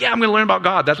excited, like, yeah, I'm going to learn about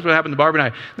God. That's what happened to Barbara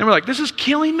and I. And then we're like, this is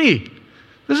killing me.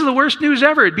 This is the worst news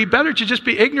ever. It'd be better to just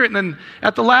be ignorant and then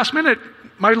at the last minute,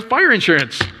 my fire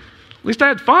insurance. At least I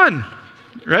had fun,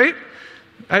 right?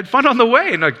 I had fun on the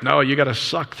way. And like, no, you got to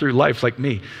suck through life like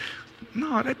me.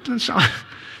 No, that doesn't sound,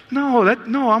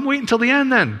 no, I'm waiting until the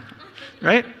end then,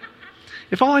 right?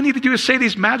 If all I need to do is say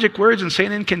these magic words and say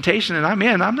an incantation and I'm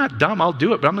in, I'm not dumb, I'll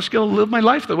do it, but I'm just going to live my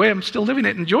life the way I'm still living it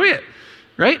and enjoy it,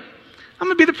 right? I'm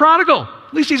going to be the prodigal.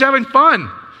 At least he's having fun.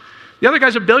 The other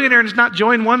guy's a billionaire and he's not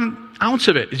enjoying 1 ounce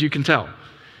of it, as you can tell.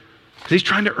 Because he's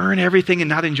trying to earn everything and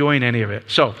not enjoying any of it.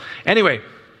 So, anyway,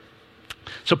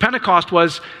 so Pentecost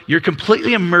was you're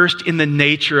completely immersed in the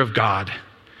nature of God.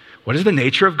 What is the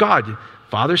nature of God?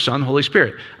 Father, Son, Holy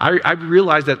Spirit. I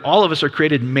realize that all of us are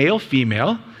created male,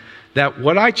 female, that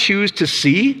what I choose to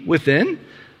see within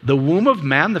the womb of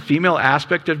man, the female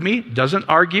aspect of me, doesn't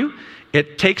argue.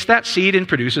 It takes that seed and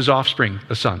produces offspring,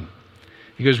 the Son.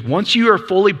 He goes, once you are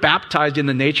fully baptized in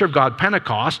the nature of God,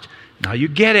 Pentecost, now you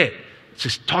get it. It's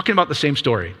just talking about the same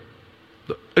story.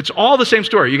 It's all the same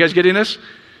story. You guys getting this?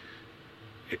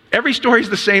 Every story is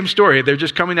the same story. They're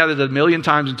just coming at it a million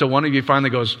times until one of you finally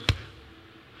goes,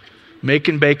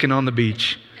 making bacon on the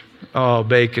beach. Oh,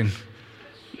 bacon.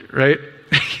 Right?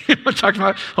 You know what I'm talking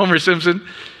about? Homer Simpson.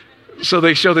 So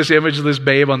they show this image of this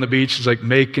babe on the beach. It's like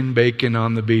making bacon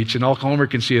on the beach. And all Homer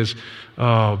can see is,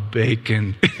 oh,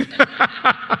 bacon.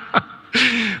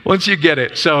 Once you get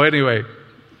it. So anyway,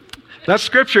 That's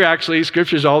Scripture, actually.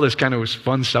 Scripture's all this kind of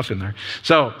fun stuff in there.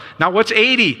 So, now what's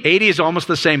 80? 80 is almost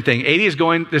the same thing. 80 is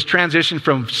going, this transition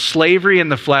from slavery in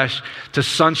the flesh to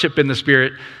sonship in the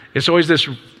Spirit. It's always this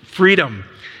freedom.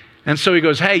 And so he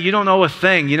goes, hey, you don't know a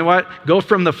thing. You know what? Go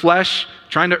from the flesh,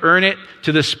 trying to earn it,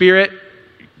 to the Spirit.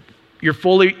 You're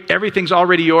fully, everything's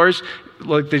already yours.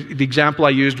 Like the example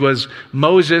I used was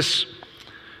Moses.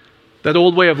 That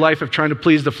old way of life of trying to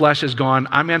please the flesh is gone.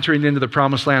 I'm entering into the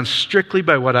promised land strictly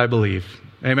by what I believe.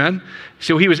 Amen?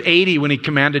 So he was 80 when he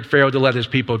commanded Pharaoh to let his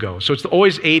people go. So it's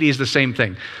always 80 is the same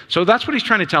thing. So that's what he's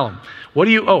trying to tell them. What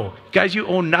do you owe? Guys, you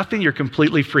owe nothing. You're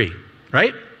completely free.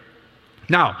 Right?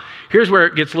 Now, here's where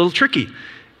it gets a little tricky.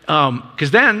 Because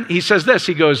then he says this.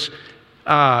 He goes,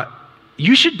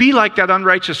 you should be like that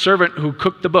unrighteous servant who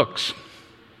cooked the books.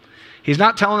 He's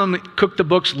not telling them to cook the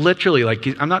books literally. Like,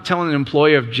 I'm not telling an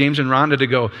employee of James and Rhonda to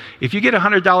go, if you get a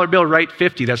 $100 bill, write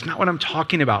 50. That's not what I'm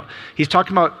talking about. He's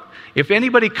talking about, if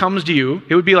anybody comes to you,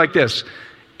 it would be like this,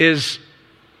 is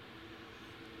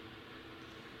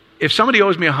if somebody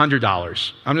owes me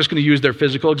 $100, I'm just going to use their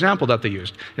physical example that they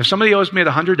used. If somebody owes me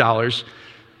 $100,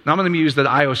 now I'm going to use that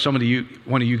I owe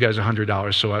one of you guys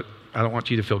 $100, so I don't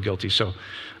want you to feel guilty. So,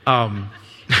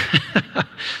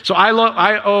 so I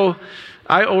owe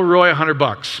Roy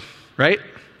 $100, right?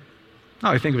 No,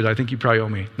 I think of it. I think you probably owe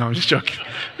me. No, I'm just joking.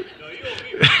 No, you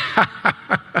owe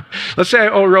me. Let's say I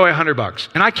owe Roy $100,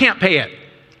 and I can't pay it,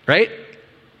 right?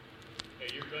 Hey,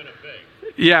 you're going to pay.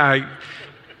 Yeah.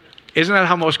 Isn't that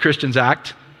how most Christians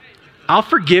act? I'll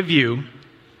forgive you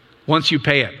once you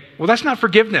pay it. Well, that's not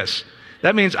forgiveness.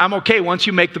 That means I'm okay once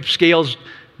you make the scales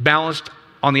balanced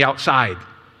on the outside.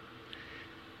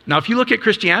 Now, if you look at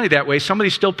Christianity that way,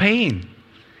 somebody's still paying.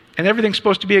 And everything's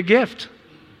supposed to be a gift.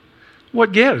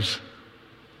 What gives?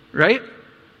 Right?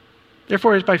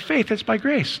 Therefore, it's by faith, it's by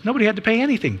grace. Nobody had to pay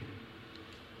anything.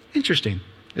 Interesting,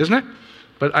 isn't it?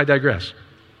 But I digress.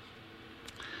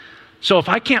 So if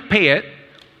I can't pay it,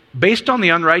 based on the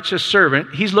unrighteous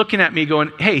servant, he's looking at me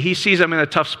going, hey, he sees I'm in a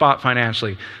tough spot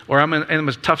financially, or I'm in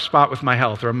a tough spot with my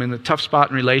health, or I'm in a tough spot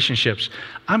in relationships.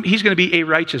 He's going to be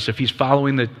righteous if he's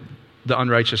following the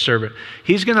unrighteous servant.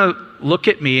 He's going to look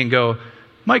at me and go,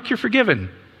 Mike, you're forgiven.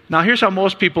 Now, here's how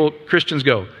most Christians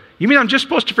go. You mean I'm just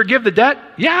supposed to forgive the debt?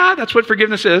 Yeah, that's what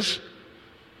forgiveness is.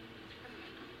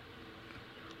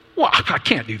 Well, I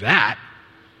can't do that.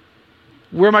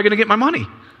 Where am I going to get my money?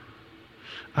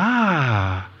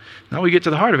 Now we get to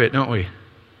the heart of it, don't we?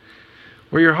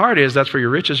 Where your heart is, that's where your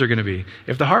riches are going to be.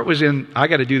 If the heart was in, I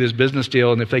got to do this business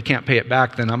deal, and if they can't pay it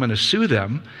back, then I'm going to sue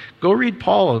them. Go read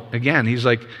Paul again. He's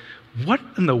like, what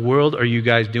in the world are you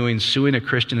guys doing suing a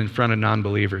Christian in front of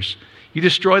non-believers? You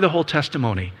destroy the whole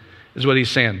testimony, is what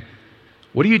he's saying.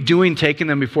 What are you doing taking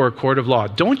them before a court of law?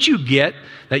 Don't you get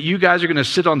that you guys are going to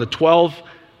sit on the 12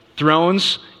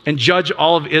 thrones and judge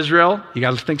all of Israel? You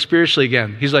got to think spiritually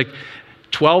again. He's like,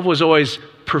 12 was always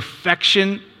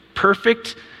perfection,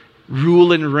 perfect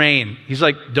rule and reign. He's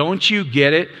like, don't you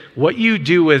get it? What you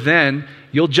do within,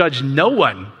 you'll judge no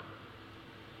one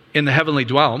in the heavenly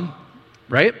dwelling,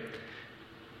 right?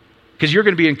 Because you're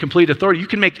going to be in complete authority. You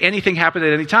can make anything happen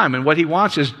at any time. And what he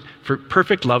wants is for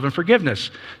perfect love and forgiveness.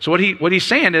 So what he's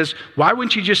saying is, why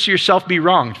wouldn't you just yourself be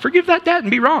wronged? Forgive that debt and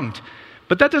be wronged.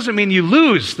 But that doesn't mean you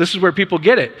lose. This is where people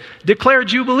get it. Declare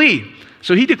Jubilee.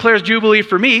 So he declares Jubilee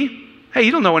for me. Hey,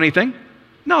 you don't know anything.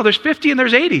 No, there's 50 and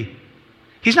there's 80.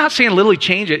 He's not saying literally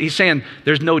change it. He's saying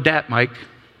there's no debt, Mike.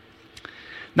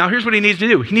 Now here's what he needs to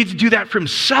do. He needs to do that for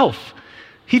himself.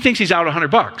 He thinks he's out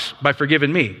 $100 by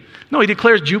forgiving me. No, he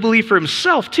declares Jubilee for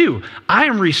himself too. I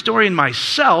am restoring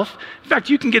myself. In fact,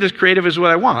 you can get as creative as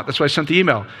what I want. That's why I sent the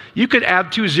email. You could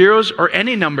add 2 zeros or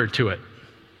any number to it.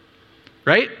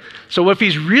 Right? So if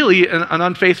he's really an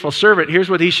unfaithful servant, here's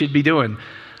what he should be doing.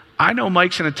 I know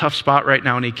Mike's in a tough spot right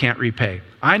now and he can't repay.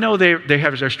 I know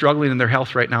they're struggling in their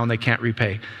health right now and they can't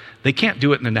repay. They can't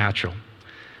do it in the natural.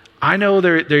 I know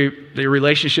their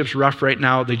relationship's rough right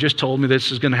now. They just told me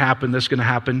this is going to happen, this is going to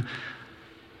happen.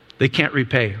 They can't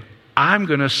repay. I'm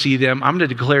going to see them. I'm going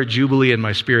to declare Jubilee in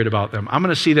my spirit about them. I'm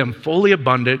going to see them fully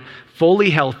abundant, fully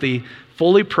healthy,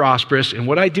 fully prosperous. And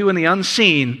what I do in the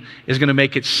unseen is going to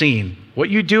make it seen. What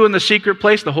you do in the secret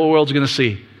place, the whole world's going to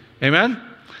see. Amen?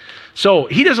 So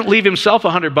he doesn't leave himself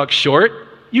 $100 short.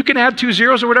 You can add 2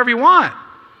 zeros or whatever you want.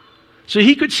 So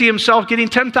he could see himself getting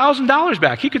 $10,000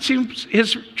 back. He could see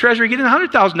his treasury getting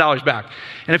 $100,000 back.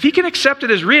 And if he can accept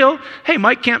it as real, hey,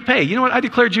 Mike can't pay. You know what? I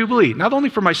declare Jubilee, not only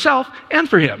for myself and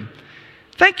for him.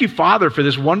 Thank you, Father, for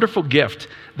this wonderful gift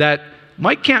that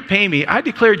Mike can't pay me. I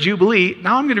declare Jubilee.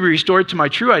 Now I'm going to be restored to my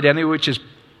true identity, which is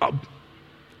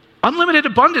unlimited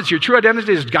abundance. Your true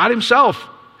identity is God himself,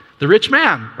 the rich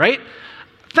man, right?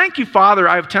 Thank you, Father,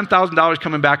 I have $10,000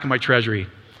 coming back in my treasury.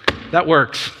 That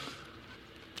works.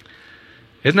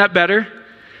 Isn't that better?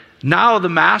 Now the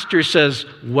master says,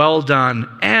 well done.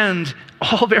 And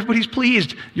all of everybody's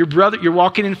pleased. You're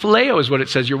walking in phileo is what it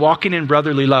says. You're walking in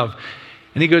brotherly love.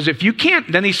 And he goes, if you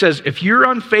can't, then he says, if you're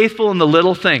unfaithful in the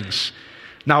little things.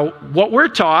 Now, what we're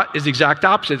taught is the exact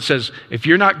opposite. It says, if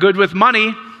you're not good with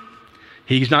money,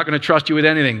 he's not going to trust you with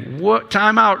anything. What?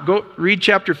 Time out. Go read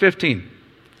chapter 15.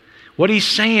 What he's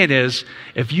saying is,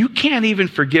 if you can't even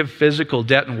forgive physical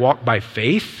debt and walk by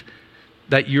faith,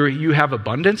 that you have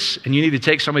abundance and you need to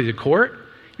take somebody to court,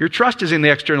 your trust is in the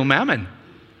external mammon.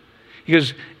 He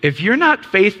goes, if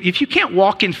you can't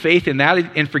walk in faith in that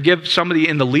and forgive somebody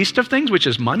in the least of things, which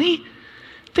is money,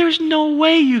 there's no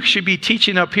way you should be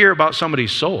teaching up here about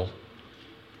somebody's soul,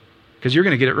 because you're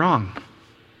going to get it wrong.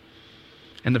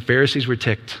 And the Pharisees were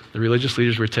ticked. The religious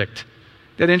leaders were ticked.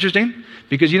 Isn't that interesting?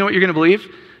 Because you know what you're going to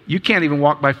believe? You can't even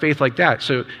walk by faith like that.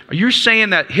 So you're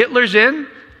saying that Hitler's in?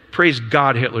 Praise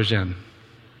God, Hitler's in.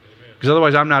 Because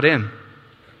otherwise I'm not in.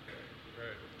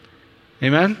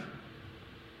 Amen?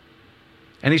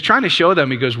 And he's trying to show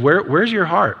them, he goes, where's your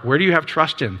heart? Where do you have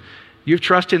trust in? You have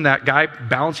trust in that guy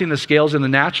balancing the scales in the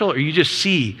natural, or you just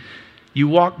see, you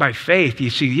walk by faith.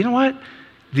 You see, you know what?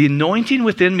 The anointing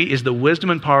within me is the wisdom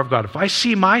and power of God. If I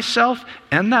see myself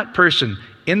and that person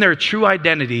in their true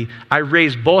identity, I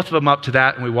raise both of them up to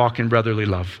that and we walk in brotherly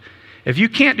love. If you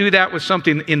can't do that with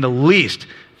something in the least,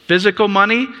 physical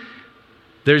money,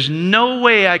 there's no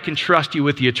way I can trust you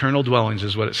with the eternal dwellings,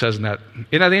 is what it says in that.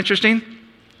 Isn't that interesting?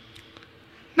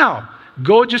 Now,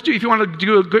 if you want to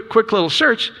do a quick little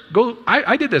search,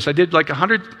 I did this. I did like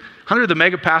 100 of the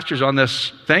mega pastors on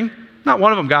this thing. Not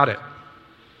one of them got it.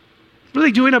 What are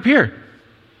they doing up here?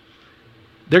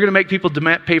 They're going to make people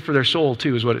pay for their soul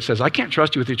too, is what it says. I can't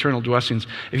trust you with eternal blessings.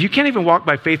 If you can't even walk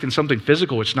by faith in something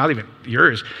physical, which is not even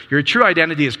yours, your true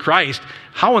identity is Christ,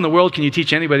 how in the world can you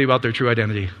teach anybody about their true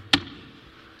identity? Isn't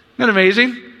that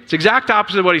amazing? It's the exact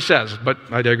opposite of what he says, but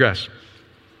I digress.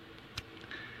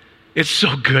 It's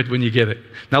so good when you get it.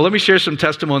 Now let me share some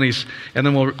testimonies and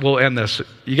then we'll end this.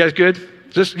 You guys good?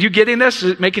 You getting this?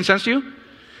 Is it making sense to you?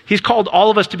 He's called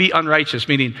all of us to be unrighteous,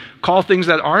 meaning call things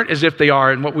that aren't as if they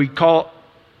are, and what we call,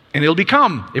 and it'll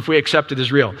become if we accept it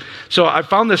as real. So I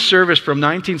found this service from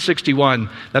 1961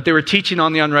 that they were teaching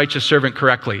on the unrighteous servant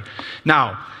correctly.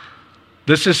 Now,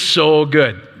 this is so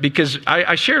good because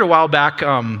I shared a while back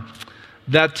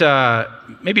that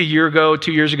maybe a year ago,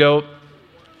 2 years ago,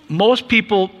 most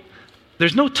people,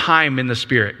 there's no time in the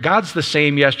Spirit. God's the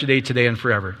same yesterday, today, and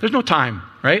forever. There's no time,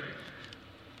 right?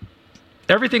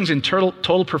 Everything's in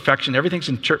total perfection. Everything's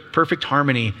in perfect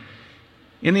harmony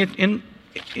in Him.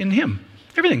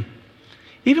 Everything.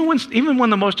 Even when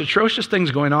the most atrocious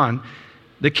thing's going on,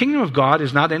 the kingdom of God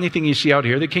is not anything you see out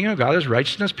here. The kingdom of God is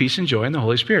righteousness, peace, and joy in the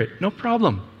Holy Spirit. No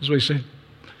problem, is what He's saying.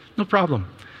 No problem.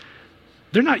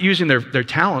 They're not using their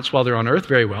talents while they're on earth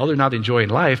very well. They're not enjoying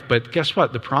life. But guess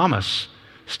what? The promise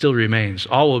still remains.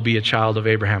 All will be a child of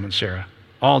Abraham and Sarah.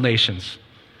 All nations.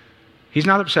 He's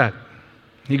not upset.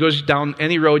 He goes down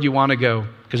any road you want to go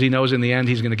because He knows in the end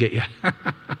He's going to get you.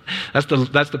 That's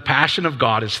the passion of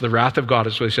God. It's the wrath of God.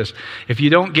 It's what He says. If you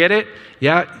don't get it,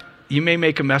 you may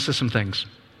make a mess of some things.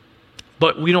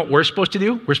 But we know what we're supposed to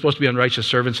do? We're supposed to be unrighteous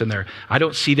servants in there. I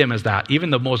don't see them as that. Even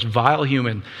the most vile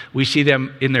human, we see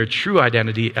them in their true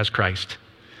identity as Christ.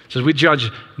 It says we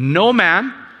judge no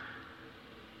man.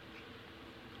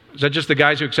 Is that just the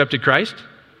guys who accepted Christ?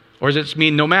 Or does it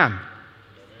mean no man?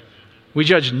 We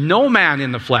judge no man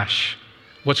in the flesh.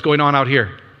 What's going on out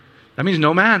here? That means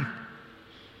no man.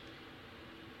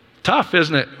 Tough,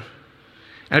 isn't it?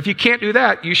 And if you can't do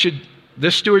that,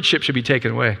 this stewardship should be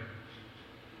taken away.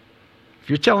 If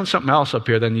you're telling something else up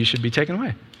here, then you should be taken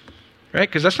away. Right?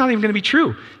 Because that's not even going to be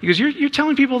true. Because you're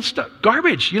telling people stuff,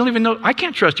 garbage. You don't even know. I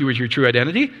can't trust you with your true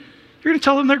identity. You're going to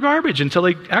tell them they're garbage until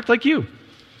they act like you.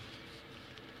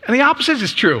 And the opposite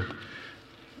is true.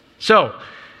 So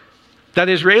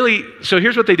here's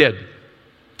what they did.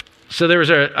 So there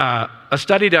was a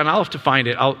study done. I'll have to find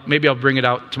it. Maybe I'll bring it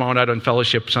out tomorrow night on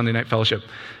fellowship, Sunday night fellowship.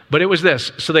 But it was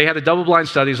this. So they had a double-blind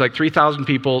study. It was like 3,000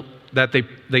 people that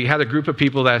they had a group of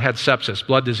people that had sepsis,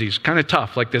 blood disease, kind of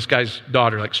tough, like this guy's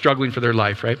daughter, like struggling for their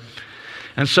life, right?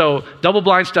 And so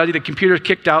double-blind study, the computer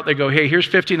kicked out. They go, hey, here's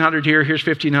 1,500 here, here's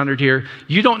 1,500 here.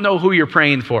 You don't know who you're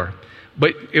praying for.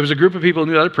 But it was a group of people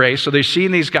who knew how to pray. So they're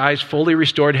seeing these guys fully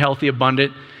restored, healthy,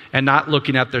 abundant, and not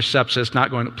looking at their sepsis, not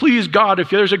going, please God, if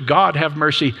there's a God, have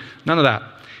mercy. None of that.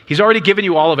 He's already given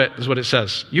you all of it, is what it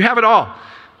says. You have it all.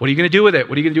 What are you going to do with it?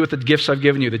 What are you going to do with the gifts I've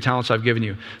given you, the talents I've given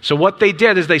you? So what they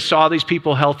did is they saw these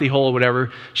people healthy, whole,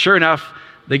 whatever. Sure enough,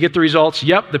 They get the results.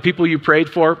 Yep, the people you prayed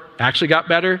for actually got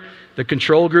better. The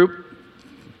control group,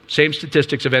 same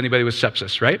statistics of anybody with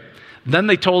sepsis, right? Then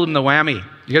they told them the whammy.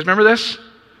 You guys remember this?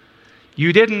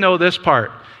 You didn't know this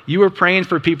part. You were praying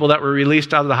for people that were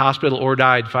released out of the hospital or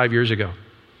died 5 years ago.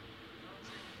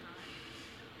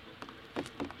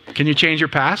 Can you change your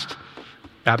past?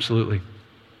 Absolutely.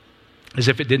 As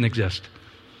if it didn't exist.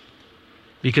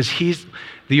 Because he's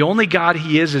the only God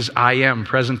he is I am,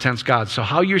 present tense God. So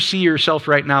how you see yourself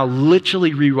right now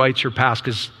literally rewrites your past,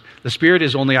 because the Spirit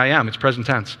is only I am. It's present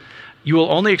tense. You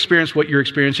will only experience what you're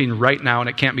experiencing right now, and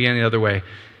it can't be any other way.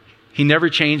 He never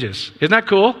changes. Isn't that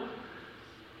cool?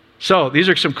 So these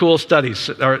are some cool studies,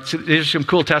 or these are some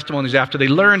cool testimonies after they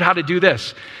learned how to do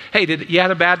this. Hey, you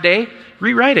had a bad day?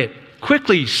 Rewrite it.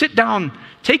 Quickly, sit down,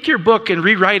 take your book and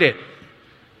rewrite it.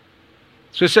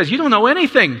 So it says, you don't know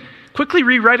anything. Quickly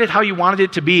rewrite it how you wanted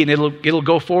it to be, and it'll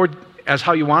go forward as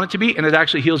how you want it to be, and it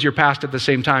actually heals your past at the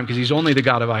same time, because he's only the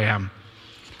God of I am.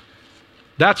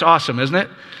 That's awesome, isn't it?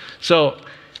 So,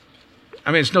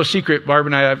 I mean, it's no secret, Barb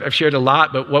and I, I've shared a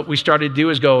lot, but what we started to do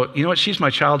is go, you know what, she's my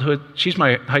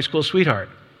high school sweetheart.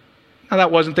 Now,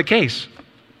 that wasn't the case.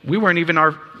 We weren't even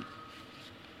our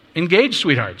engaged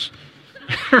sweethearts.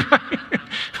 Right?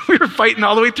 We were fighting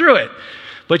all the way through it.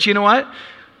 But you know what?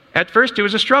 At first, it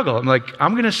was a struggle. I'm like,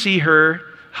 I'm going to see her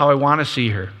how I want to see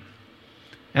her.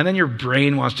 And then your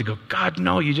brain wants to go, God,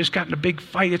 no, you just got in a big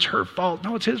fight. It's her fault.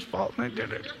 No, it's his fault.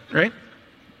 Right?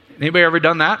 Anybody ever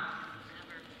done that?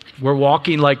 We're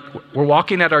walking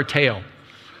at our tail.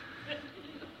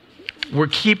 We're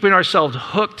keeping ourselves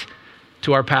hooked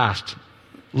to our past.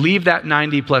 Leave that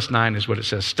 90 plus 9 is what it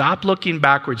says. Stop looking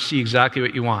backwards, see exactly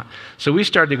what you want. So we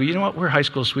started to go, you know what? We're high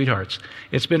school sweethearts.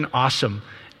 It's been awesome.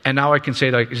 And now I can say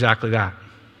exactly that.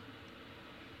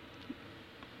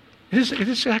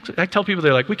 I tell people,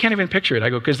 they're like, we can't even picture it. I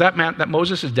go, because that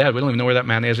Moses is dead. We don't even know where that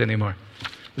man is anymore.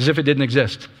 As if it didn't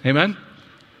exist. Amen?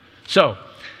 So,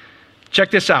 check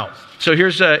this out. So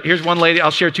here's one lady.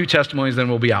 I'll share 2 testimonies, then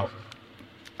we'll be out.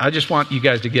 I just want you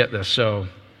guys to get this. So,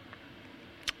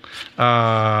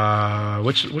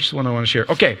 which the one I want to share?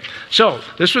 Okay, so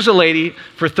this was a lady.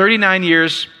 For 39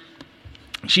 years,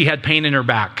 she had pain in her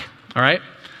back. All right?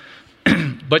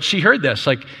 But she heard this.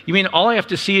 Like, you mean all I have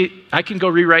to see, I can go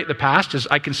rewrite the past, is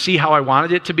I can see how I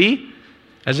wanted it to be,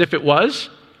 as if it was,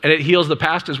 and it heals the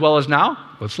past as well as now?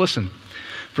 Let's listen.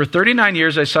 For 39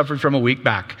 years, I suffered from a weak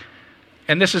back.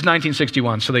 And this is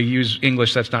 1961, so they use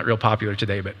English that's not real popular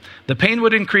today. But the pain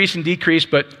would increase and decrease,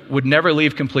 but would never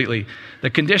leave completely. The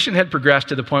condition had progressed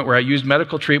to the point where I used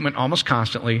medical treatment almost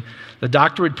constantly. The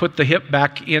doctor would put the hip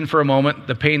back in for a moment.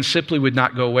 The pain simply would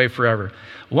not go away forever.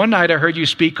 One night, I heard you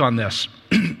speak on this.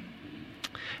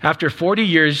 After 40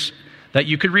 years, that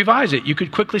you could revise it. You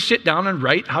could quickly sit down and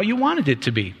write how you wanted it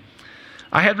to be.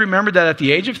 I had remembered that at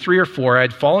the age of 3 or 4, I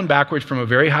had fallen backwards from a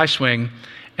very high swing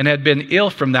and had been ill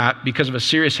from that because of a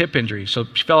serious hip injury. So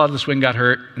she fell out of the swing, got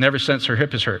hurt, and ever since her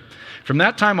hip is hurt. From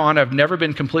that time on, I've never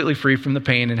been completely free from the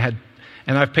pain, and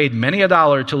I've paid many a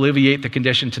dollar to alleviate the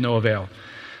condition to no avail.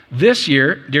 This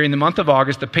year, during the month of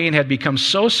August, the pain had become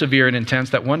so severe and intense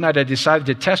that one night I decided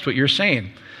to test what you're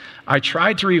saying. I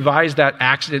tried to revise that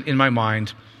accident in my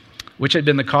mind, which had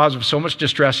been the cause of so much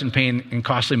distress and pain and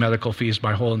costly medical fees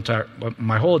my whole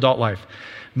adult life.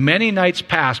 Many nights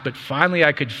passed, but finally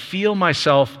I could feel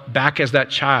myself back as that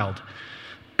child.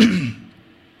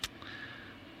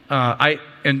 I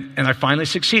finally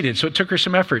succeeded. So it took her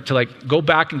some effort to go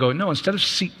back and go, no, instead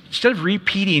of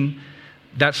repeating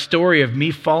that story of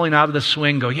me falling out of the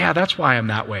swing, go, yeah, that's why I'm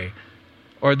that way.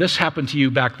 Or this happened to you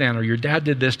back then, or your dad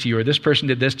did this to you, or this person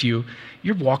did this to you.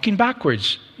 You're walking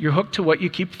backwards. You're hooked to what you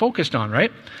keep focused on,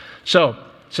 right? So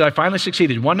I finally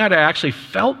succeeded. One night I actually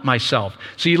felt myself.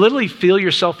 So you literally feel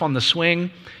yourself on the swing.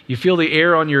 You feel the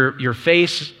air on your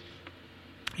face.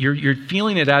 You're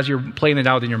feeling it as you're playing it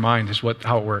out in your mind is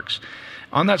how it works.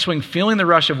 On that swing, feeling the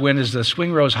rush of wind as the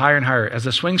swing rose higher and higher. As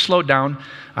the swing slowed down,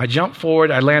 I jumped forward.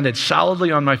 I landed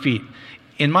solidly on my feet.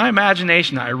 In my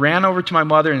imagination, I ran over to my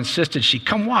mother and insisted she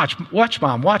come watch,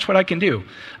 Mom, watch what I can do.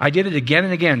 I did it again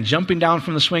and again, jumping down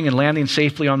from the swing and landing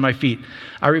safely on my feet.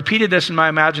 I repeated this in my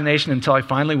imagination until I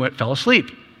finally fell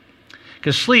asleep.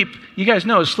 Because sleep, you guys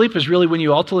know, sleep is really when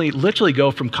you ultimately literally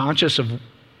go from conscious of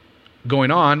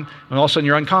going on, and all of a sudden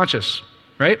you're unconscious,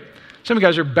 right? Some of you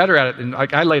guys are better at it than,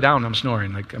 I lay down and I'm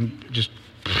snoring. I'm just,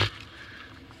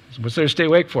 what's there to stay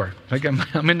awake for?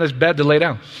 I'm in this bed to lay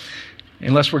down.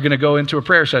 Unless we're going to go into a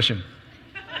prayer session.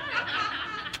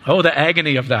 Oh, the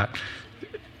agony of that.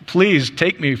 Please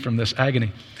take me from this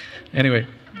agony. Anyway,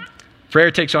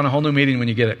 prayer takes on a whole new meaning when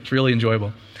you get it. It's really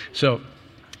enjoyable. So,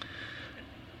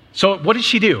 So what did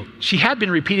she do? She had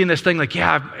been repeating this thing like,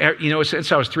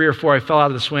 since I was 3 or 4, I fell out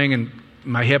of the swing and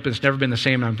my hip has never been the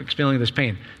same and I'm experiencing this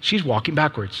pain. She's walking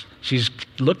backwards. She's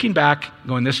looking back,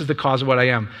 going, this is the cause of what I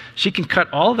am. She can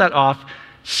cut all of that off,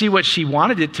 see what she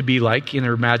wanted it to be like in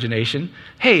her imagination.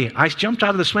 Hey, I jumped out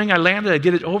of the swing, I landed, I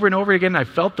did it over and over again, I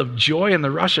felt the joy and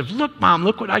the rush of, look, Mom,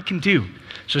 look what I can do.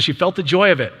 So she felt the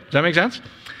joy of it. Does that make sense?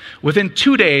 Within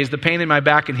 2 days, the pain in my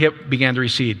back and hip began to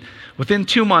recede. Within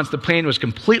 2 months, the pain was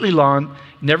completely gone,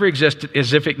 never existed,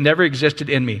 as if it never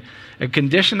existed in me. A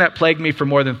condition that plagued me for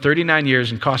more than 39 years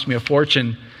and cost me a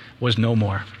fortune was no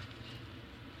more.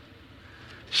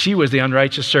 She was the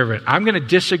unrighteous servant. I'm going to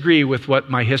disagree with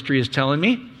what my history is telling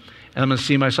me, and I'm going to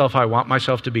see myself how I want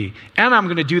myself to be. And I'm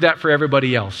going to do that for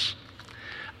everybody else.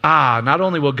 Not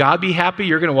only will God be happy,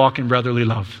 you're going to walk in brotherly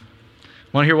love.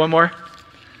 Want to hear one more?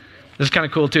 This is kind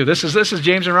of cool too. This is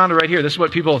James and Rhonda right here. This is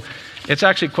what people, it's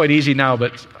actually quite easy now,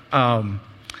 but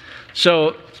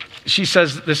so she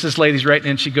says, this lady's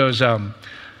writing and she goes,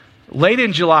 late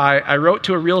in July, I wrote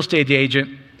to a real estate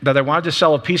agent that I wanted to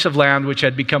sell a piece of land which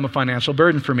had become a financial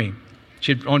burden for me.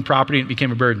 She had owned property and it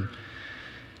became a burden.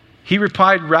 He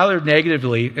replied rather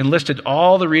negatively and listed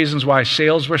all the reasons why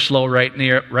sales were slow right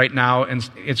now and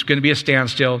it's going to be a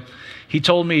standstill. He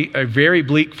told me a very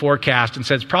bleak forecast and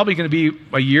said it's probably going to be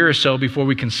a year or so before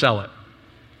we can sell it.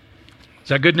 Is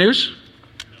that good news?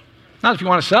 Not if you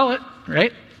want to sell it,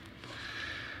 right?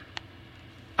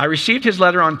 I received his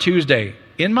letter on Tuesday.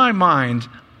 In my mind,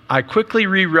 I quickly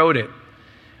rewrote it.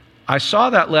 I saw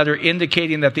that letter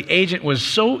indicating that the agent was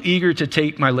so eager to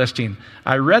take my listing.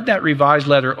 I read that revised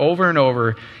letter over and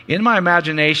over. In my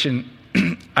imagination,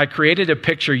 I created a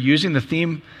picture using the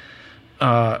theme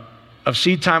of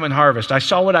seed time and harvest. I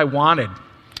saw what I wanted.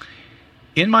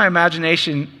 In my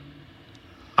imagination,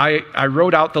 I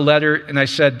wrote out the letter and I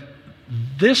said,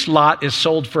 this lot is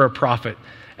sold for a profit.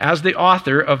 As the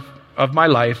author of my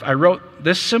life, I wrote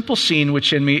this simple scene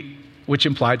which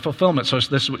implied fulfillment. So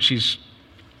this is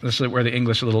where the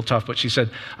English is a little tough, but she said,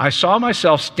 I saw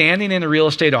myself standing in a real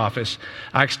estate office.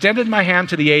 I extended my hand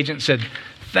to the agent and said,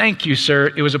 thank you,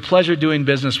 sir. It was a pleasure doing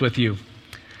business with you.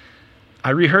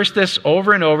 I rehearsed this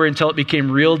over and over until it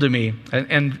became real to me,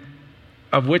 and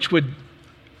of which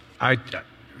I'm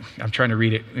trying to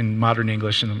read it in modern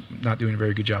English, and I'm not doing a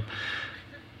very good job.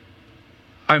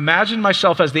 I imagined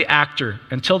myself as the actor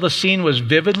until the scene was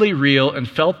vividly real and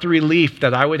felt the relief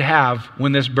that I would have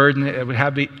when this burden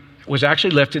was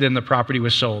actually lifted and the property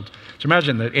was sold. So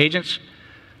imagine the agents,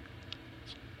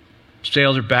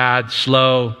 sales are bad,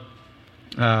 slow,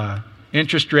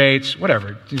 interest rates,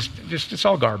 whatever. It's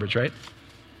all garbage, right?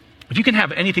 If you can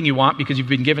have anything you want because you've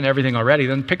been given everything already,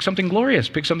 then pick something glorious,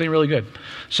 pick something really good.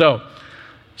 So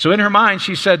in her mind,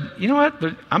 she said, you know what?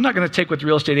 I'm not going to take what the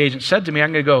real estate agent said to me.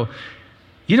 I'm going to go,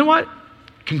 you know what?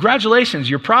 Congratulations,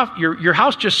 your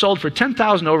house just sold for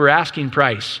 $10,000 over asking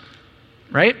price,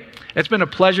 right? It's been a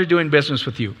pleasure doing business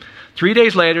with you. 3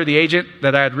 days later, the agent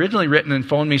that I had originally written and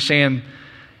phoned me saying,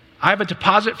 I have a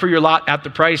deposit for your lot at the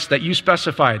price that you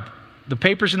specified. The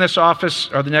papers in this office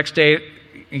are the next day.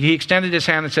 He extended his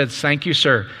hand and said, thank you,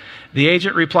 sir. The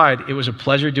agent replied, it was a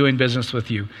pleasure doing business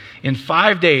with you. In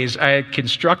 5 days, I had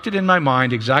constructed in my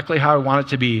mind exactly how I want it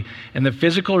to be, and the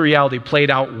physical reality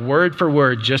played out word for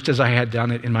word just as I had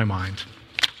done it in my mind.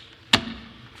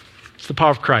 It's the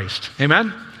power of Christ. Amen?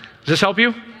 Does this help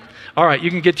you? All right, you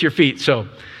can get to your feet. So,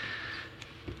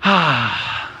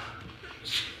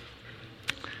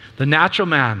 the natural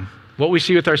man, what we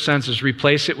see with our senses,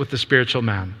 replace it with the spiritual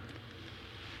man.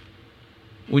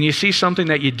 When you see something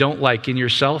that you don't like in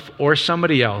yourself or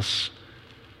somebody else,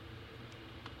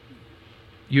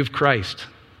 you have Christ,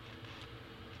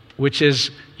 which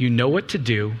is you know what to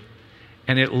do,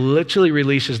 and it literally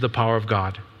releases the power of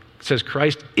God. It says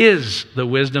Christ is the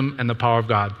wisdom and the power of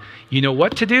God. You know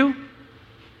what to do,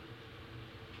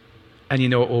 and you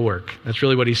know it will work. That's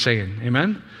really what he's saying.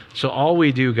 Amen? So all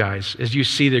we do, guys, is you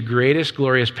see the greatest,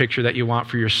 glorious picture that you want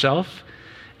for yourself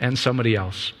and somebody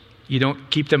else. You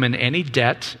don't keep them in any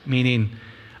debt, meaning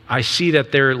I see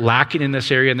that they're lacking in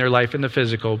this area in their life in the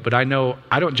physical, but I know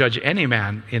I don't judge any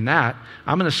man in that.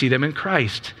 I'm going to see them in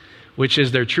Christ, which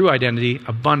is their true identity,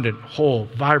 abundant, whole,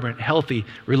 vibrant, healthy.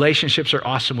 Relationships are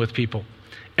awesome with people.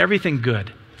 Everything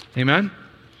good. Amen?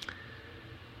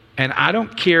 And I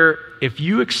don't care if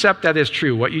you accept that as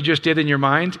true, what you just did in your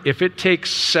mind, if it takes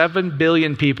 7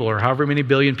 billion people or however many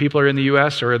billion people are in the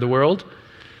U.S. or the world,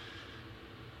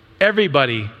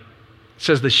 everybody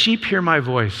says, the sheep hear my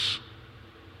voice.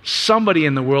 Somebody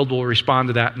in the world will respond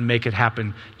to that and make it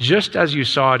happen, just as you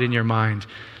saw it in your mind.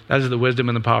 That is the wisdom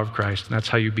and the power of Christ, and that's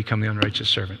how you become the unrighteous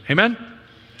servant. Amen?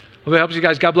 Well, that helps you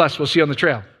guys. God bless. We'll see you on the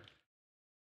trail.